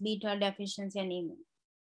have this B12 deficiency anemia,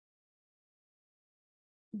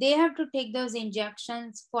 they have to take those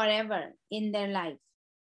injections forever in their life.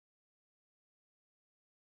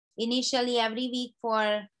 Initially every week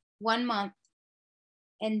for 1 month,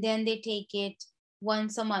 and then they take it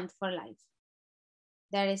once a month for life.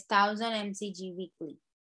 That is 1000 mcg weekly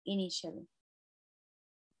initially.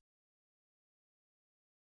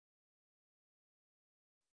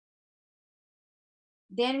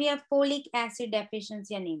 Then we have folic acid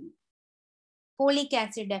deficiency anemia. Folic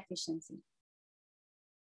acid deficiency.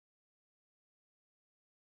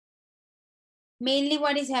 Mainly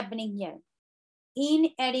what is happening here?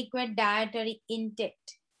 Inadequate dietary intake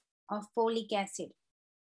of folic acid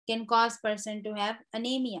can cause person to have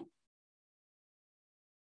anemia.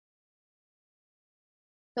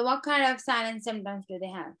 So what kind of signs and symptoms do they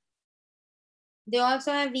have? They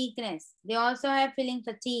also have weakness. They also have feeling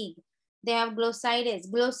fatigue. They have glossitis.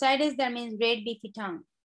 Glossitis, that means red beefy tongue.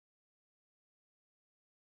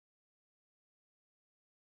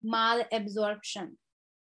 Malabsorption.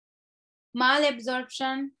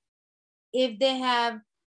 Malabsorption, if they have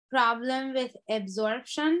problem with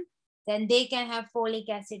absorption, then they can have folic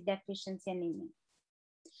acid deficiency anemia.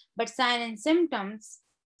 But sign and symptoms,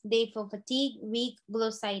 they feel fatigue, weak,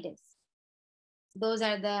 glossitis. Those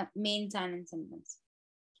are the main sign and symptoms.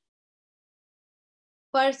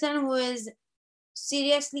 Person who is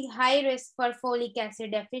seriously high risk for folic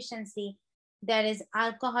acid deficiency, that is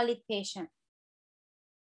alcoholic patient.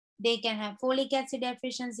 They can have folic acid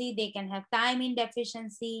deficiency, they can have thiamine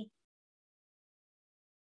deficiency,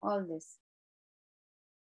 all this.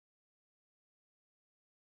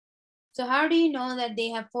 So how do you know that they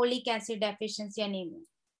have folic acid deficiency anemia?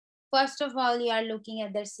 First of all, you are looking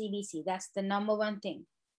at their CBC. That's the number one thing.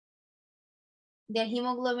 Their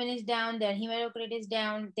hemoglobin is down, their hematocrit is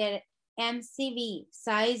down, their MCV,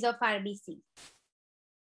 size of RBC.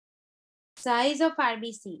 Size of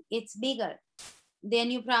RBC, it's bigger.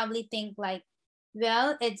 Then you probably think like,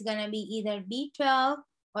 well, it's gonna be either B12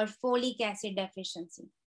 or folic acid deficiency.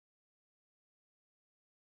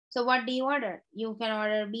 So what do you order? You can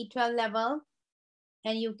order B12 level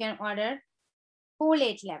and you can order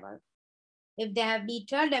folate level. If they have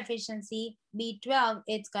B12 deficiency, B12,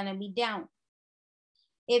 it's gonna be down.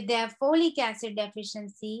 If they have folic acid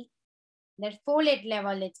deficiency, their folate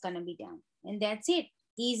level, it's gonna be down. And that's it.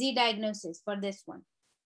 Easy diagnosis for this one.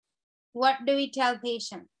 What do we tell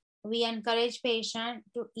patient? We encourage patient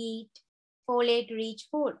to eat folate-rich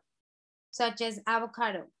food, such as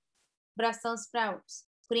avocado, Brussels sprouts,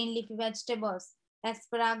 green leafy vegetables,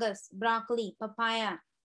 asparagus, broccoli, papaya,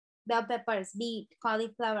 bell peppers, beet,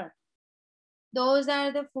 cauliflower. Those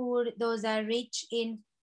are the food, those are rich in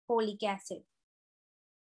folic acid.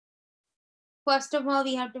 First of all,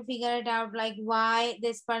 we have to figure it out like why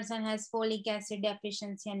this person has folic acid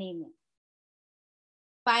deficiency anemia.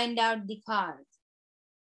 Find out the cause.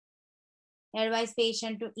 Advise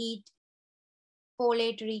patient to eat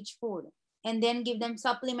folate-rich food and then give them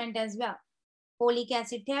supplement as well. Folic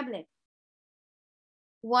acid tablet.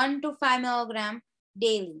 1 to 5 milligram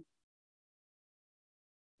daily.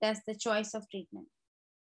 That's the choice of treatment.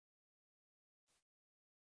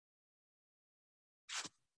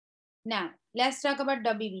 Now, let's talk about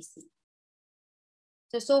WBC.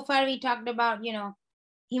 So far we talked about,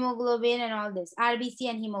 hemoglobin and all this, RBC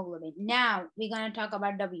and hemoglobin. Now we're going to talk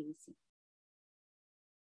about WBC.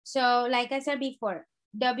 So like I said before,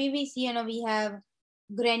 WBC, we have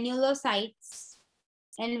granulocytes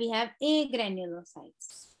and we have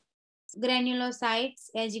agranulocytes. Granulocytes,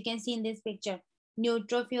 as you can see in this picture,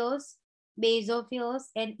 neutrophils, basophils,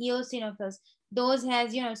 and eosinophils. Those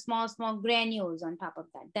has, small granules on top of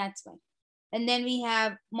that. That's why. And then we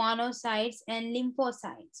have monocytes and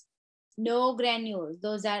lymphocytes. No granules.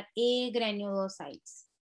 Those are agranulocytes.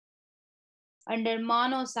 Under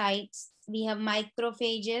monocytes, we have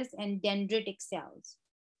macrophages and dendritic cells.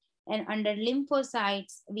 And under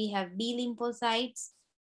lymphocytes, we have B lymphocytes,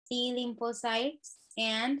 T lymphocytes,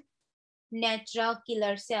 and natural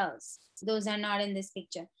killer cells. Those are not in this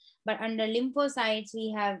picture. But under lymphocytes,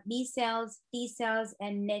 we have B cells, T cells,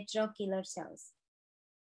 and natural killer cells.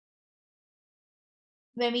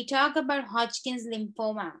 When we talk about Hodgkin's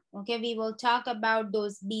lymphoma, okay, we will talk about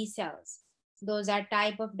those B cells. Those are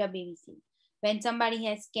type of WBC. When somebody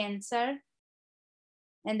has cancer,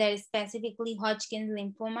 and there is specifically Hodgkin's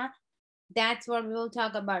lymphoma, that's what we will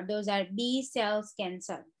talk about. Those are B cells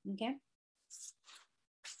cancer, okay?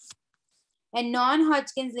 And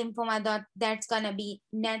non-Hodgkin's lymphoma, that's gonna be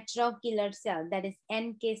natural killer cell, that is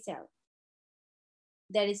NK cell.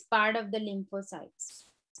 That is part of the lymphocytes.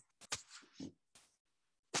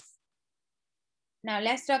 Now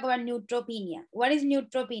let's talk about neutropenia. What is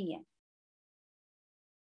neutropenia?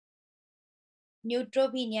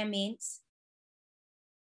 Neutropenia means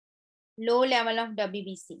low level of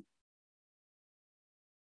WBC.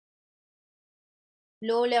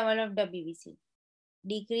 Low level of WBC.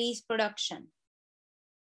 Decreased production.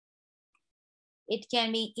 It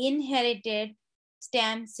can be inherited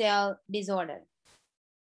stem cell disorder.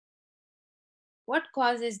 What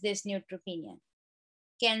causes this neutropenia?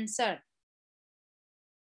 Cancer.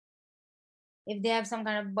 If they have some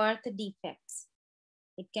kind of birth defects,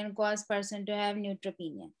 it can cause person to have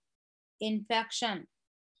neutropenia. Infection.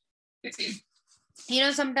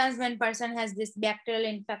 Sometimes when person has this bacterial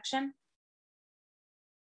infection,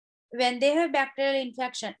 when they have bacterial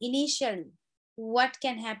infection, initially, what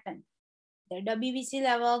can happen? The WBC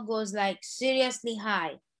level goes like seriously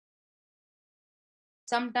high.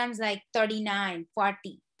 Sometimes like 39,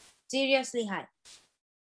 40, seriously high.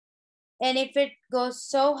 And if it goes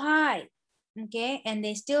so high, okay, and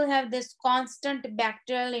they still have this constant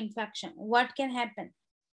bacterial infection, what can happen?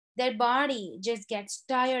 Their body just gets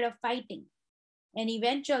tired of fighting. And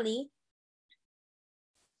eventually,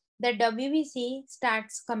 the WBC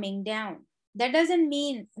starts coming down. That doesn't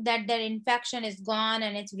mean that their infection is gone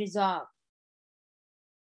and it's resolved.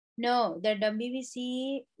 No, the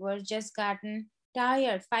WBC was just gotten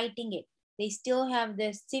tired fighting it. They still have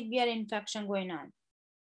this severe infection going on.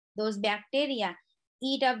 Those bacteria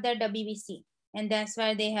eat up their WBC. And that's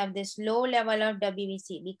why they have this low level of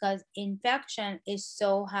WBC, because infection is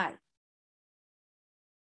so high.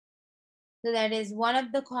 So that is one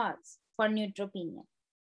of the causes for neutropenia.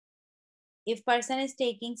 If person is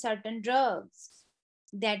taking certain drugs,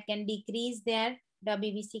 that can decrease their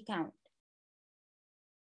WBC count.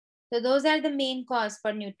 So those are the main cause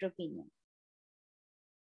for neutropenia.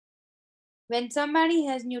 When somebody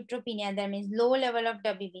has neutropenia, that means low level of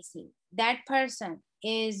WBC, that person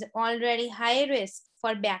is already high risk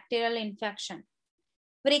for bacterial infection,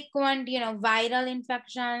 frequent, viral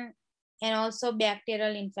infection, and also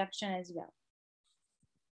bacterial infection as well.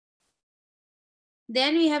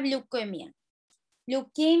 Then we have leukemia.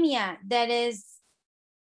 Leukemia, that is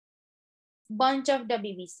bunch of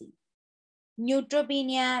WBC.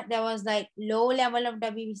 Neutropenia, that was like low level of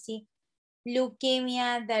WBC.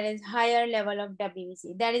 Leukemia, that is higher level of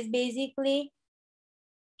WBC. That is basically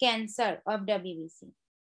cancer of WBC.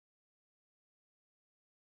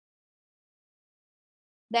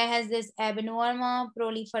 That has this abnormal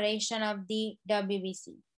proliferation of the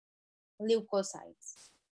WBC, leukocytes.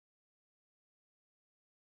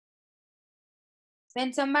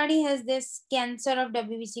 When somebody has this cancer of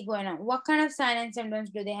WBC going on, what kind of signs and symptoms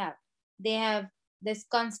do they have? They have this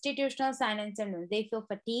constitutional signs and symptoms. They feel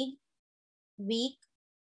fatigued, weak,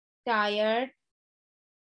 tired,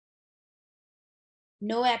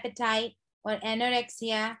 no appetite or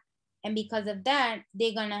anorexia. And because of that,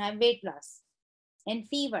 they're gonna have weight loss and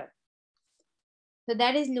fever. So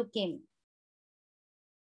that is leukemia.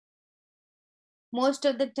 Most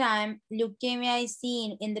of the time, leukemia is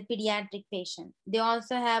seen in the pediatric patient. They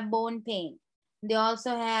also have bone pain. They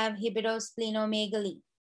also have hepatosplenomegaly.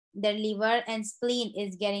 Their liver and spleen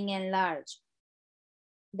is getting enlarged.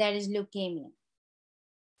 That is leukemia.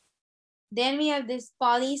 Then we have this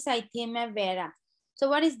polycythemia vera. So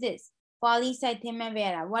what is this? Polycythemia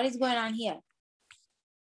vera. What is going on here?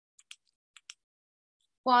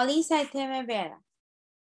 Polycythemia vera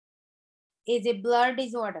is a blood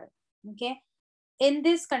disorder. Okay. In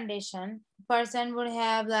this condition, person would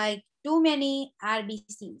have like too many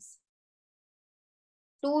RBCs.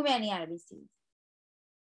 Too many RBCs.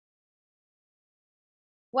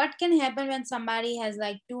 What can happen when somebody has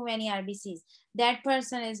like too many RBCs? That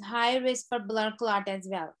person is high risk for blood clot as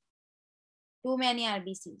well. Too many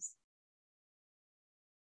RBCs.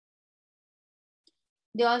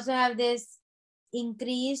 They also have this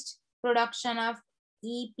increased production of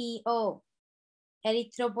EPO,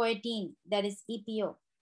 erythropoietin, that is EPO.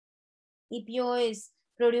 EPO is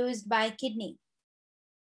produced by kidney.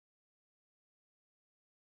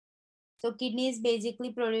 So kidney is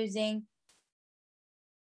basically producing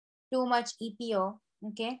too much EPO,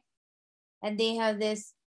 okay? And they have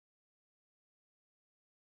this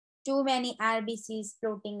too many RBCs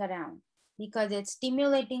floating around because it's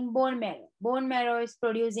stimulating bone marrow. Bone marrow is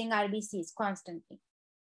producing RBCs constantly.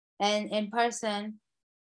 And in person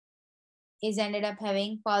is ended up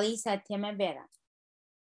having polycythemia vera.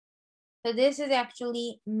 So this is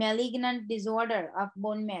actually malignant disorder of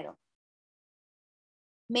bone marrow.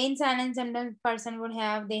 Main sign and symptoms person would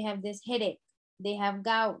have, they have this headache, they have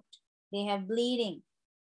gout, they have bleeding,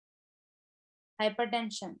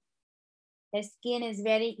 hypertension, their skin is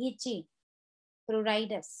very itchy,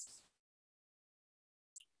 pruritus.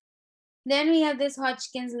 Then we have this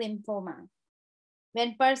Hodgkin's lymphoma.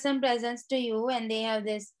 When person presents to you and they have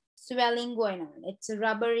this swelling going on, it's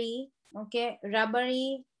rubbery, okay,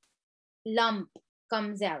 rubbery lump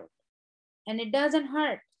comes out and it doesn't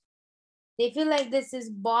hurt. They feel like this is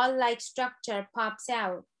ball-like structure pops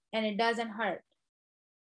out and it doesn't hurt.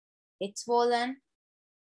 It's swollen,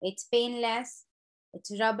 it's painless,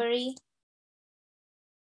 it's rubbery.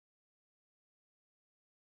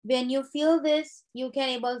 When you feel this, you can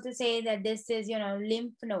able to say that this is,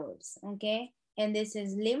 lymph nodes, okay? And this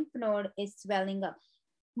is lymph node is swelling up.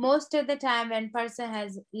 Most of the time when person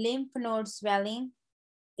has lymph node swelling,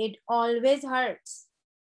 it always hurts.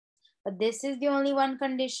 But this is the only one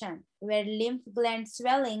condition where lymph gland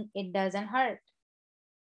swelling, it doesn't hurt.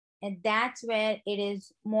 And that's where it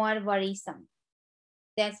is more worrisome.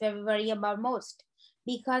 That's where we worry about most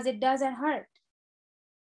because it doesn't hurt.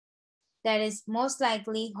 That is most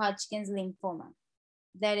likely Hodgkin's lymphoma.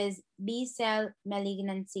 That is B cell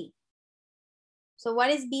malignancy. So what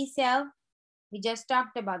is B cell? We just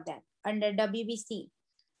talked about that under WBC.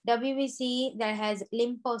 WBC that has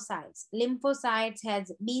lymphocytes. Lymphocytes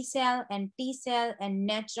has B cell and T cell and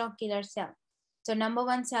natural killer cell. So number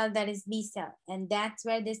one cell that is B cell, and that's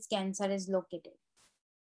where this cancer is located.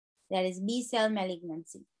 That is B cell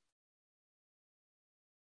malignancy.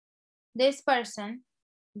 This person,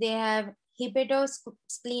 they have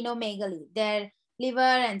hepatosplenomegaly. Their liver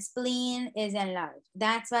and spleen is enlarged.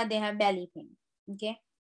 That's why they have belly pain. Okay.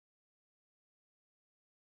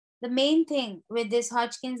 The main thing with this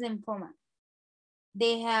Hodgkin's lymphoma,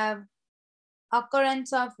 they have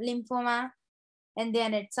occurrence of lymphoma and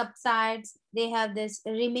then it subsides. They have this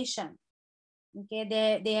remission.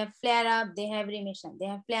 Okay, they have flare up, they have remission, they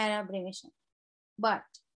have flare up, remission. But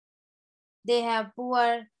they have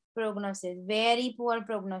poor prognosis, very poor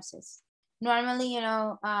prognosis. Normally,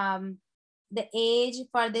 the age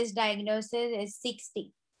for this diagnosis is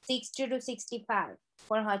 60 to 65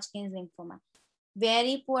 for Hodgkin's lymphoma.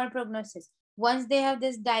 Very poor prognosis. Once they have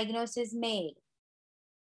this diagnosis made,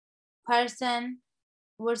 person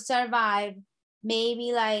would survive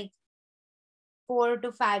maybe like 4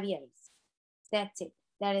 to 5 years. That's it.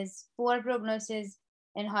 That is poor prognosis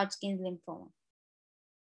in Hodgkin's lymphoma.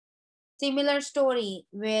 Similar story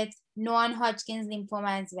with non-Hodgkin's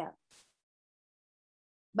lymphoma as well.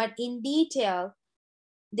 But in detail,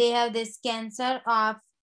 they have this cancer of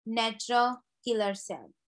natural killer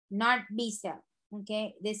cell, not B cell.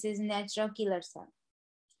 Okay, this is natural killer cell.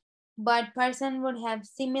 But person would have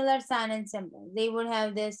similar sign and symptoms. They would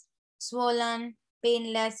have this swollen,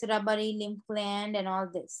 painless, rubbery lymph gland and all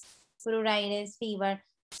this. Pruritus, fever,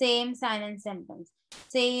 same sign and symptoms,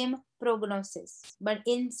 same prognosis. But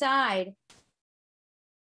inside,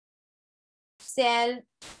 cell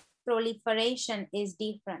proliferation is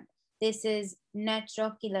different. This is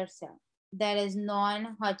natural killer cell. That is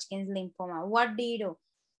non-Hodgkin's lymphoma. What do?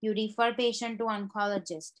 You refer patient to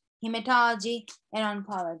oncologist, hematology and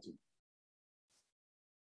oncology.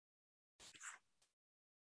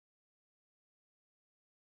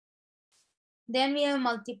 Then we have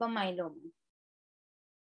multiple myeloma.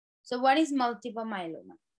 So what is multiple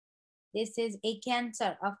myeloma? This is a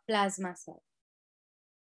cancer of plasma cell.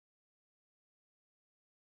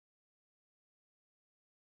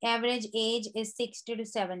 Average age is 60 to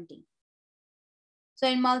 70. So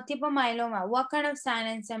in multiple myeloma, what kind of sign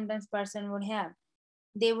and symptoms person would have?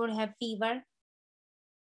 They would have fever,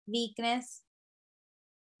 weakness,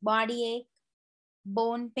 body ache,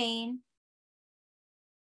 bone pain,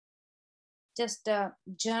 just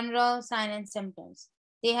general sign and symptoms.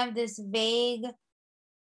 They have this vague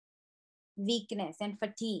weakness and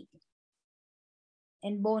fatigue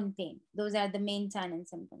and bone pain. Those are the main sign and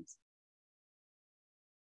symptoms.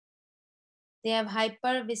 They have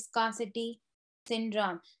hyperviscosity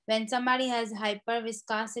syndrome. When somebody has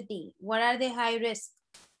hyperviscosity, what are they high risk?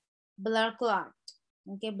 Blood clot.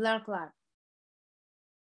 Okay, blood clot.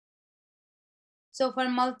 So for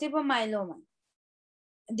multiple myeloma,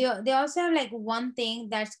 they also have like one thing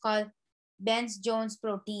that's called Benz-Jones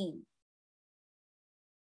protein.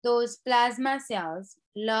 Those plasma cells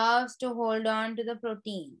loves to hold on to the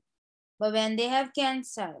protein. But when they have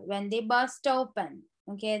cancer, when they burst open,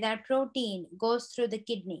 okay, that protein goes through the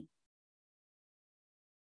kidney.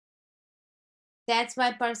 That's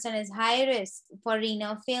why person is high risk for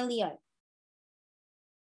renal failure.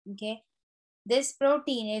 Okay, this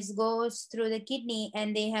protein goes through the kidney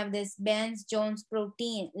and they have this Benz-Jones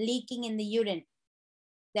protein leaking in the urine.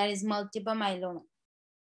 That is multiple myeloma.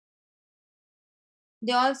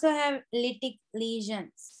 They also have lytic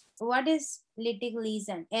lesions. What is lytic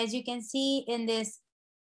lesion? As you can see in this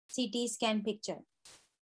CT scan picture.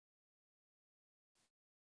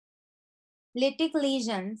 Lytic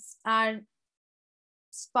lesions are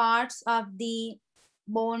spots of the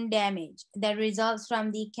bone damage that results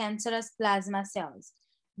from the cancerous plasma cells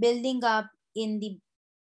building up in the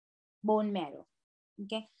bone marrow.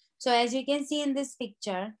 Okay, so as you can see in this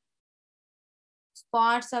picture,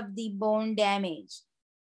 spots of the bone damage.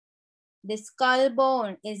 The skull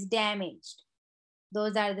bone is damaged.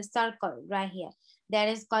 Those are the circle right here. That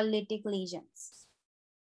is called lytic lesions.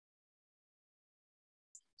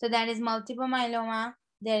 So that is multiple myeloma.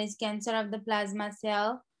 There is cancer of the plasma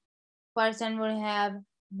cell. Person will have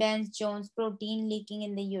Benz-Jones protein leaking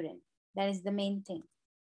in the urine. That is the main thing.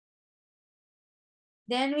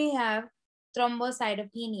 Then we have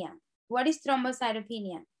thrombocytopenia. What is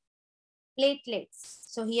thrombocytopenia? Platelets.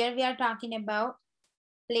 So here we are talking about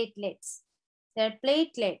platelets. Their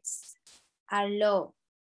platelets are low.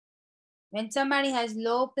 When somebody has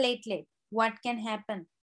low platelet, what can happen?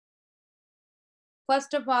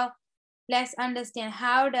 First of all, let's understand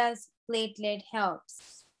how does platelet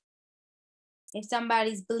helps. If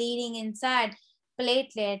somebody is bleeding inside,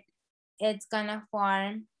 platelet, it's gonna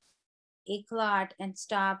form a clot and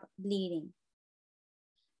stop bleeding.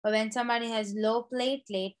 But when somebody has low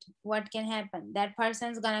platelet, what can happen? That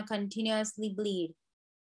person's gonna continuously bleed.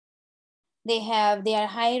 They are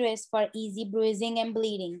high risk for easy bruising and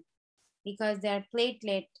bleeding because their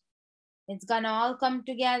platelet, it's gonna all come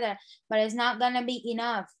together, but it's not gonna be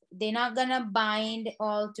enough. They're not gonna bind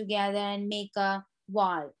all together and make a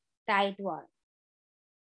wall, tight wall,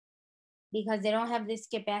 because they don't have this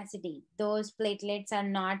capacity. Those platelets are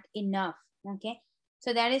not enough. Okay,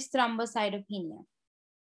 so that is thrombocytopenia.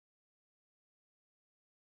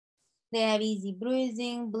 They have easy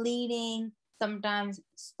bruising, bleeding, sometimes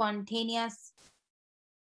spontaneous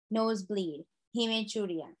nosebleed,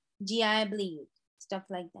 hematuria, GI bleed, stuff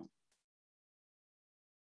like that.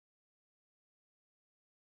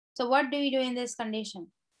 So what do we do in this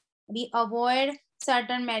condition? We avoid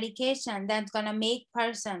certain medication that's gonna make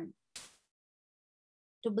person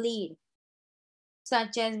to bleed,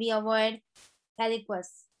 such as we avoid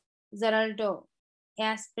Eliquis, Xarelto,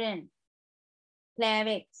 aspirin,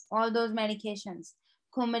 Plavix, all those medications,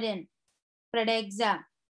 Coumadin, Pradaxa.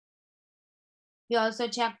 We also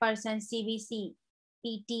check person CBC,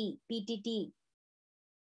 PT, PTT,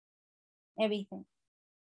 everything.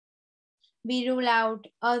 We rule out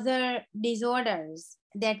other disorders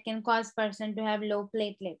that can cause person to have low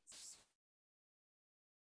platelets.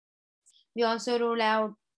 We also rule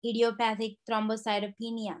out idiopathic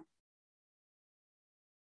thrombocytopenia.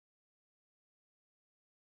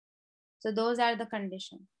 So those are the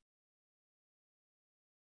conditions.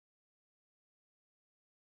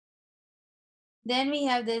 Then we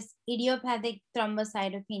have this idiopathic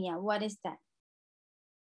thrombocytopenia. What is that?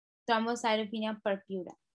 Thrombocytopenia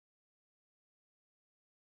purpura.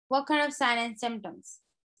 What kind of sign and symptoms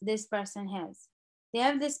this person has? They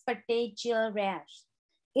have this petechial rash.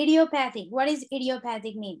 Idiopathic. What is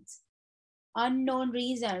idiopathic means? Unknown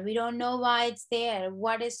reason. We don't know why it's there.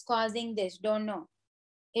 What is causing this? Don't know.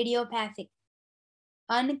 Idiopathic.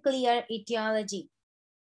 Unclear etiology.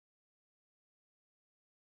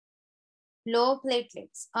 Low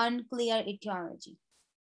platelets. Unclear etiology.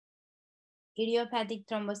 Idiopathic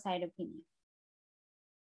thrombocytopenia.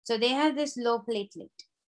 So they have this low platelet.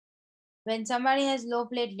 When somebody has low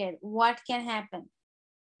platelet, what can happen?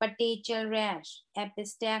 Petechial rash,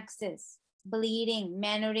 epistaxis, bleeding,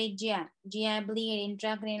 menorrhagia, GI bleed,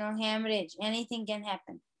 intracranial hemorrhage, anything can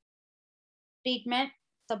happen. Treatment,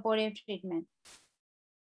 supportive treatment.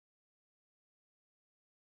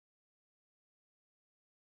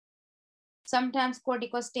 Sometimes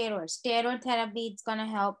corticosteroids. Steroid therapy, it's gonna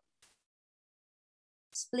help.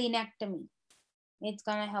 Splenectomy, it's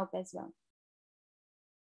gonna help as well.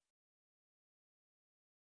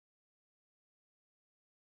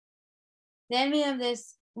 Then we have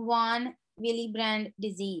this von Willebrand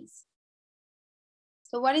disease.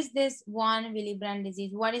 So what is this von Willebrand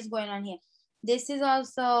disease? What is going on here? This is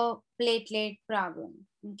also platelet problem,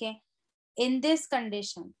 okay? In this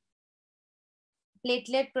condition,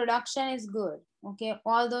 platelet production is good, okay?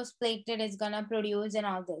 All those platelet is gonna produce and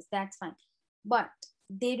all this, that's fine. But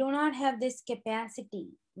they do not have this capacity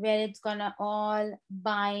where it's gonna all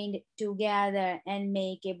bind together and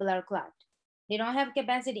make a blood clot. They don't have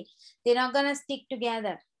capacity. They're not gonna stick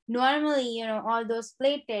together. Normally, all those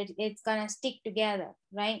platelets, it's gonna stick together,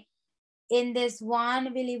 right? In this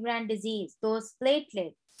von Willebrand disease, those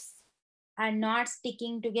platelets are not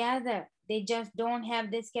sticking together. They just don't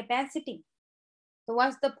have this capacity. So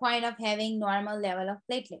what's the point of having normal level of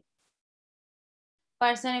platelet?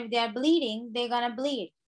 Person, if they are bleeding, they're gonna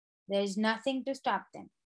bleed. There's nothing to stop them.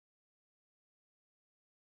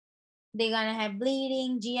 They're gonna have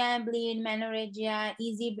bleeding, GI bleed, menorrhagia,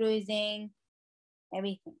 easy bruising,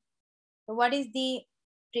 everything. So what is the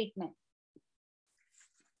treatment?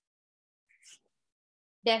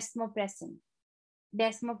 Desmopressin.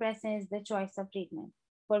 Desmopressin is the choice of treatment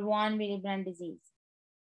for von Willebrand disease.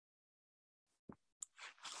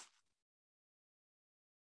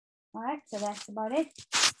 All right, so that's about it.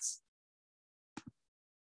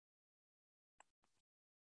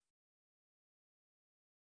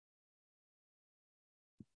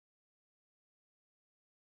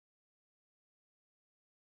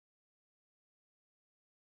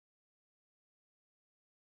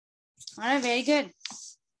 All right, very good.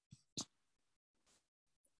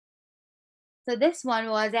 So this one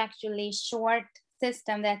was actually short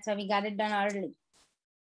system. That's why we got it done early.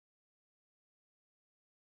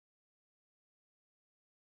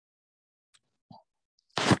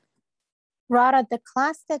 Rada, the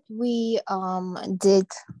class that we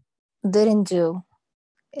didn't do,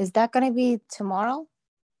 is that going to be tomorrow?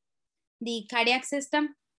 The cardiac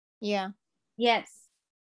system? Yeah. Yes.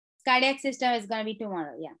 Cardiac system is going to be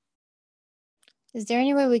tomorrow. Yeah. Is there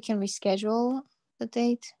any way we can reschedule the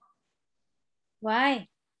date? Why?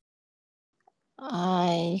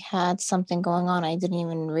 I had something going on. I didn't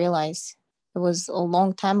even realize. It was a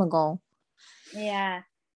long time ago. Yeah.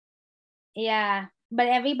 Yeah. But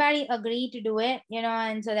everybody agreed to do it,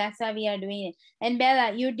 and so that's why we are doing it. And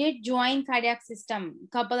Bella, you did join cardiac system a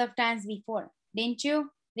couple of times before, didn't you?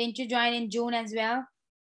 Didn't you join in June as well?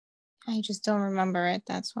 I just don't remember it.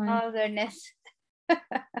 That's why. Oh, goodness.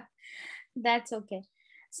 That's okay.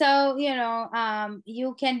 So,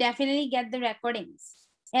 you can definitely get the recordings.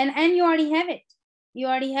 And you already have it. You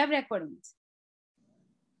already have recordings.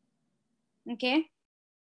 Okay?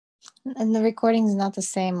 And the recording is not the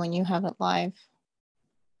same when you have it live.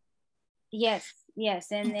 Yes.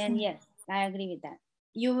 And yes, I agree with that.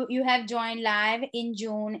 You have joined live in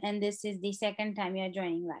June, and this is the second time you're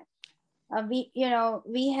joining live.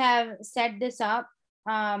 We have set this up.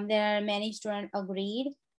 There are many students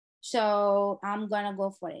agreed. So I'm gonna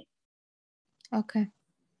go for it. Okay.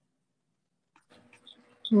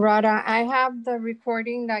 Rada, I have the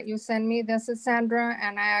recording that you sent me. This is Sandra,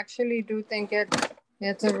 and I actually do think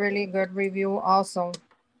it's a really good review also.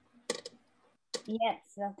 Yes,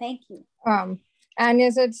 well, thank you. And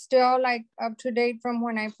is it still like up to date from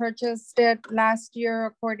when I purchased it last year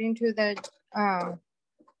according to the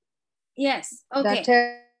yes,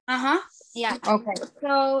 okay. Yeah. Okay.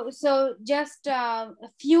 So just a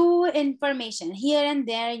few information here and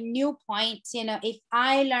there, new points. If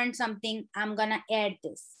I learned something, I'm gonna add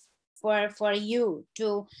this for you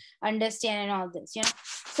to understand and all this.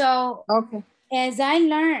 So okay. As I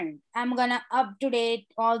learn, I'm gonna up to date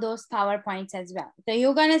all those PowerPoints as well. So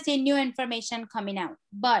you're gonna see new information coming out.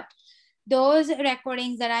 But those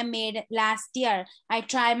recordings that I made last year, I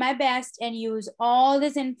try my best and use all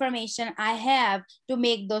this information I have to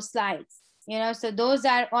make those slides. So those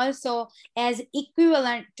are also as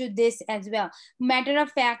equivalent to this as well. Matter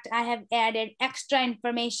of fact, I have added extra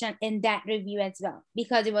information in that review as well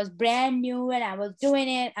because it was brand new and I was doing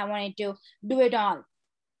it. I wanted to do it all.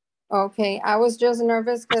 Okay, I was just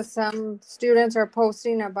nervous because some students are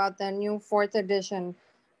posting about the new 4th edition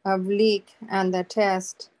of LEAK and the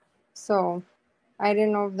test. So I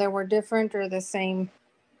didn't know if they were different or the same.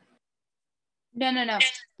 No.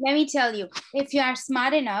 Let me tell you, if you are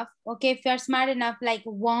smart enough, okay, if you are smart enough, like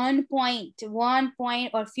 1 point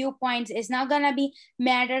or few points is not gonna be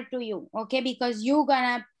matter to you, okay, because you're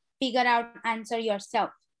gonna figure out answer yourself.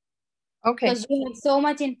 Okay. Because you have so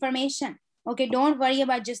much information. Okay, don't worry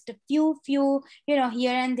about just a few, you know,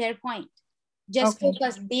 here and there point. Just Okay.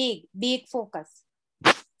 focus big focus.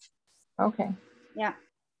 Okay. Yeah.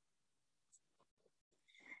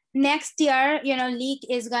 Next year, you know, Leak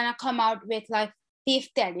is gonna come out with like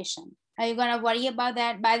 5th edition. Are you gonna worry about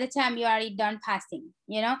that? By the time you already done passing,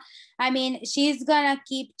 you know, I mean, she's gonna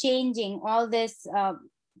keep changing all this,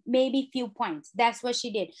 maybe few points. That's what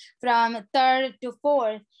she did from 3rd to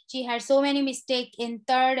 4th. She had so many mistakes in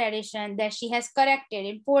 3rd edition that she has corrected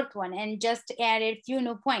in 4th one and just added few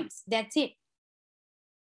new points. That's it.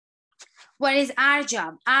 What is our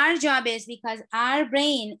job? Our job is, because our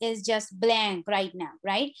brain is just blank right now,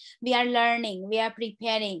 right? We are learning, we are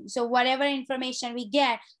preparing. So whatever information we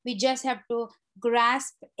get, we just have to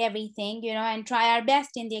grasp everything, you know, and try our best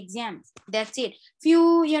in the exams. That's it.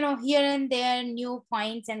 Few, you know, here and there, new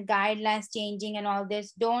points and guidelines changing and all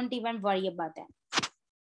this. Don't even worry about that.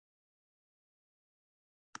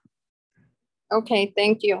 Okay,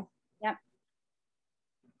 thank you.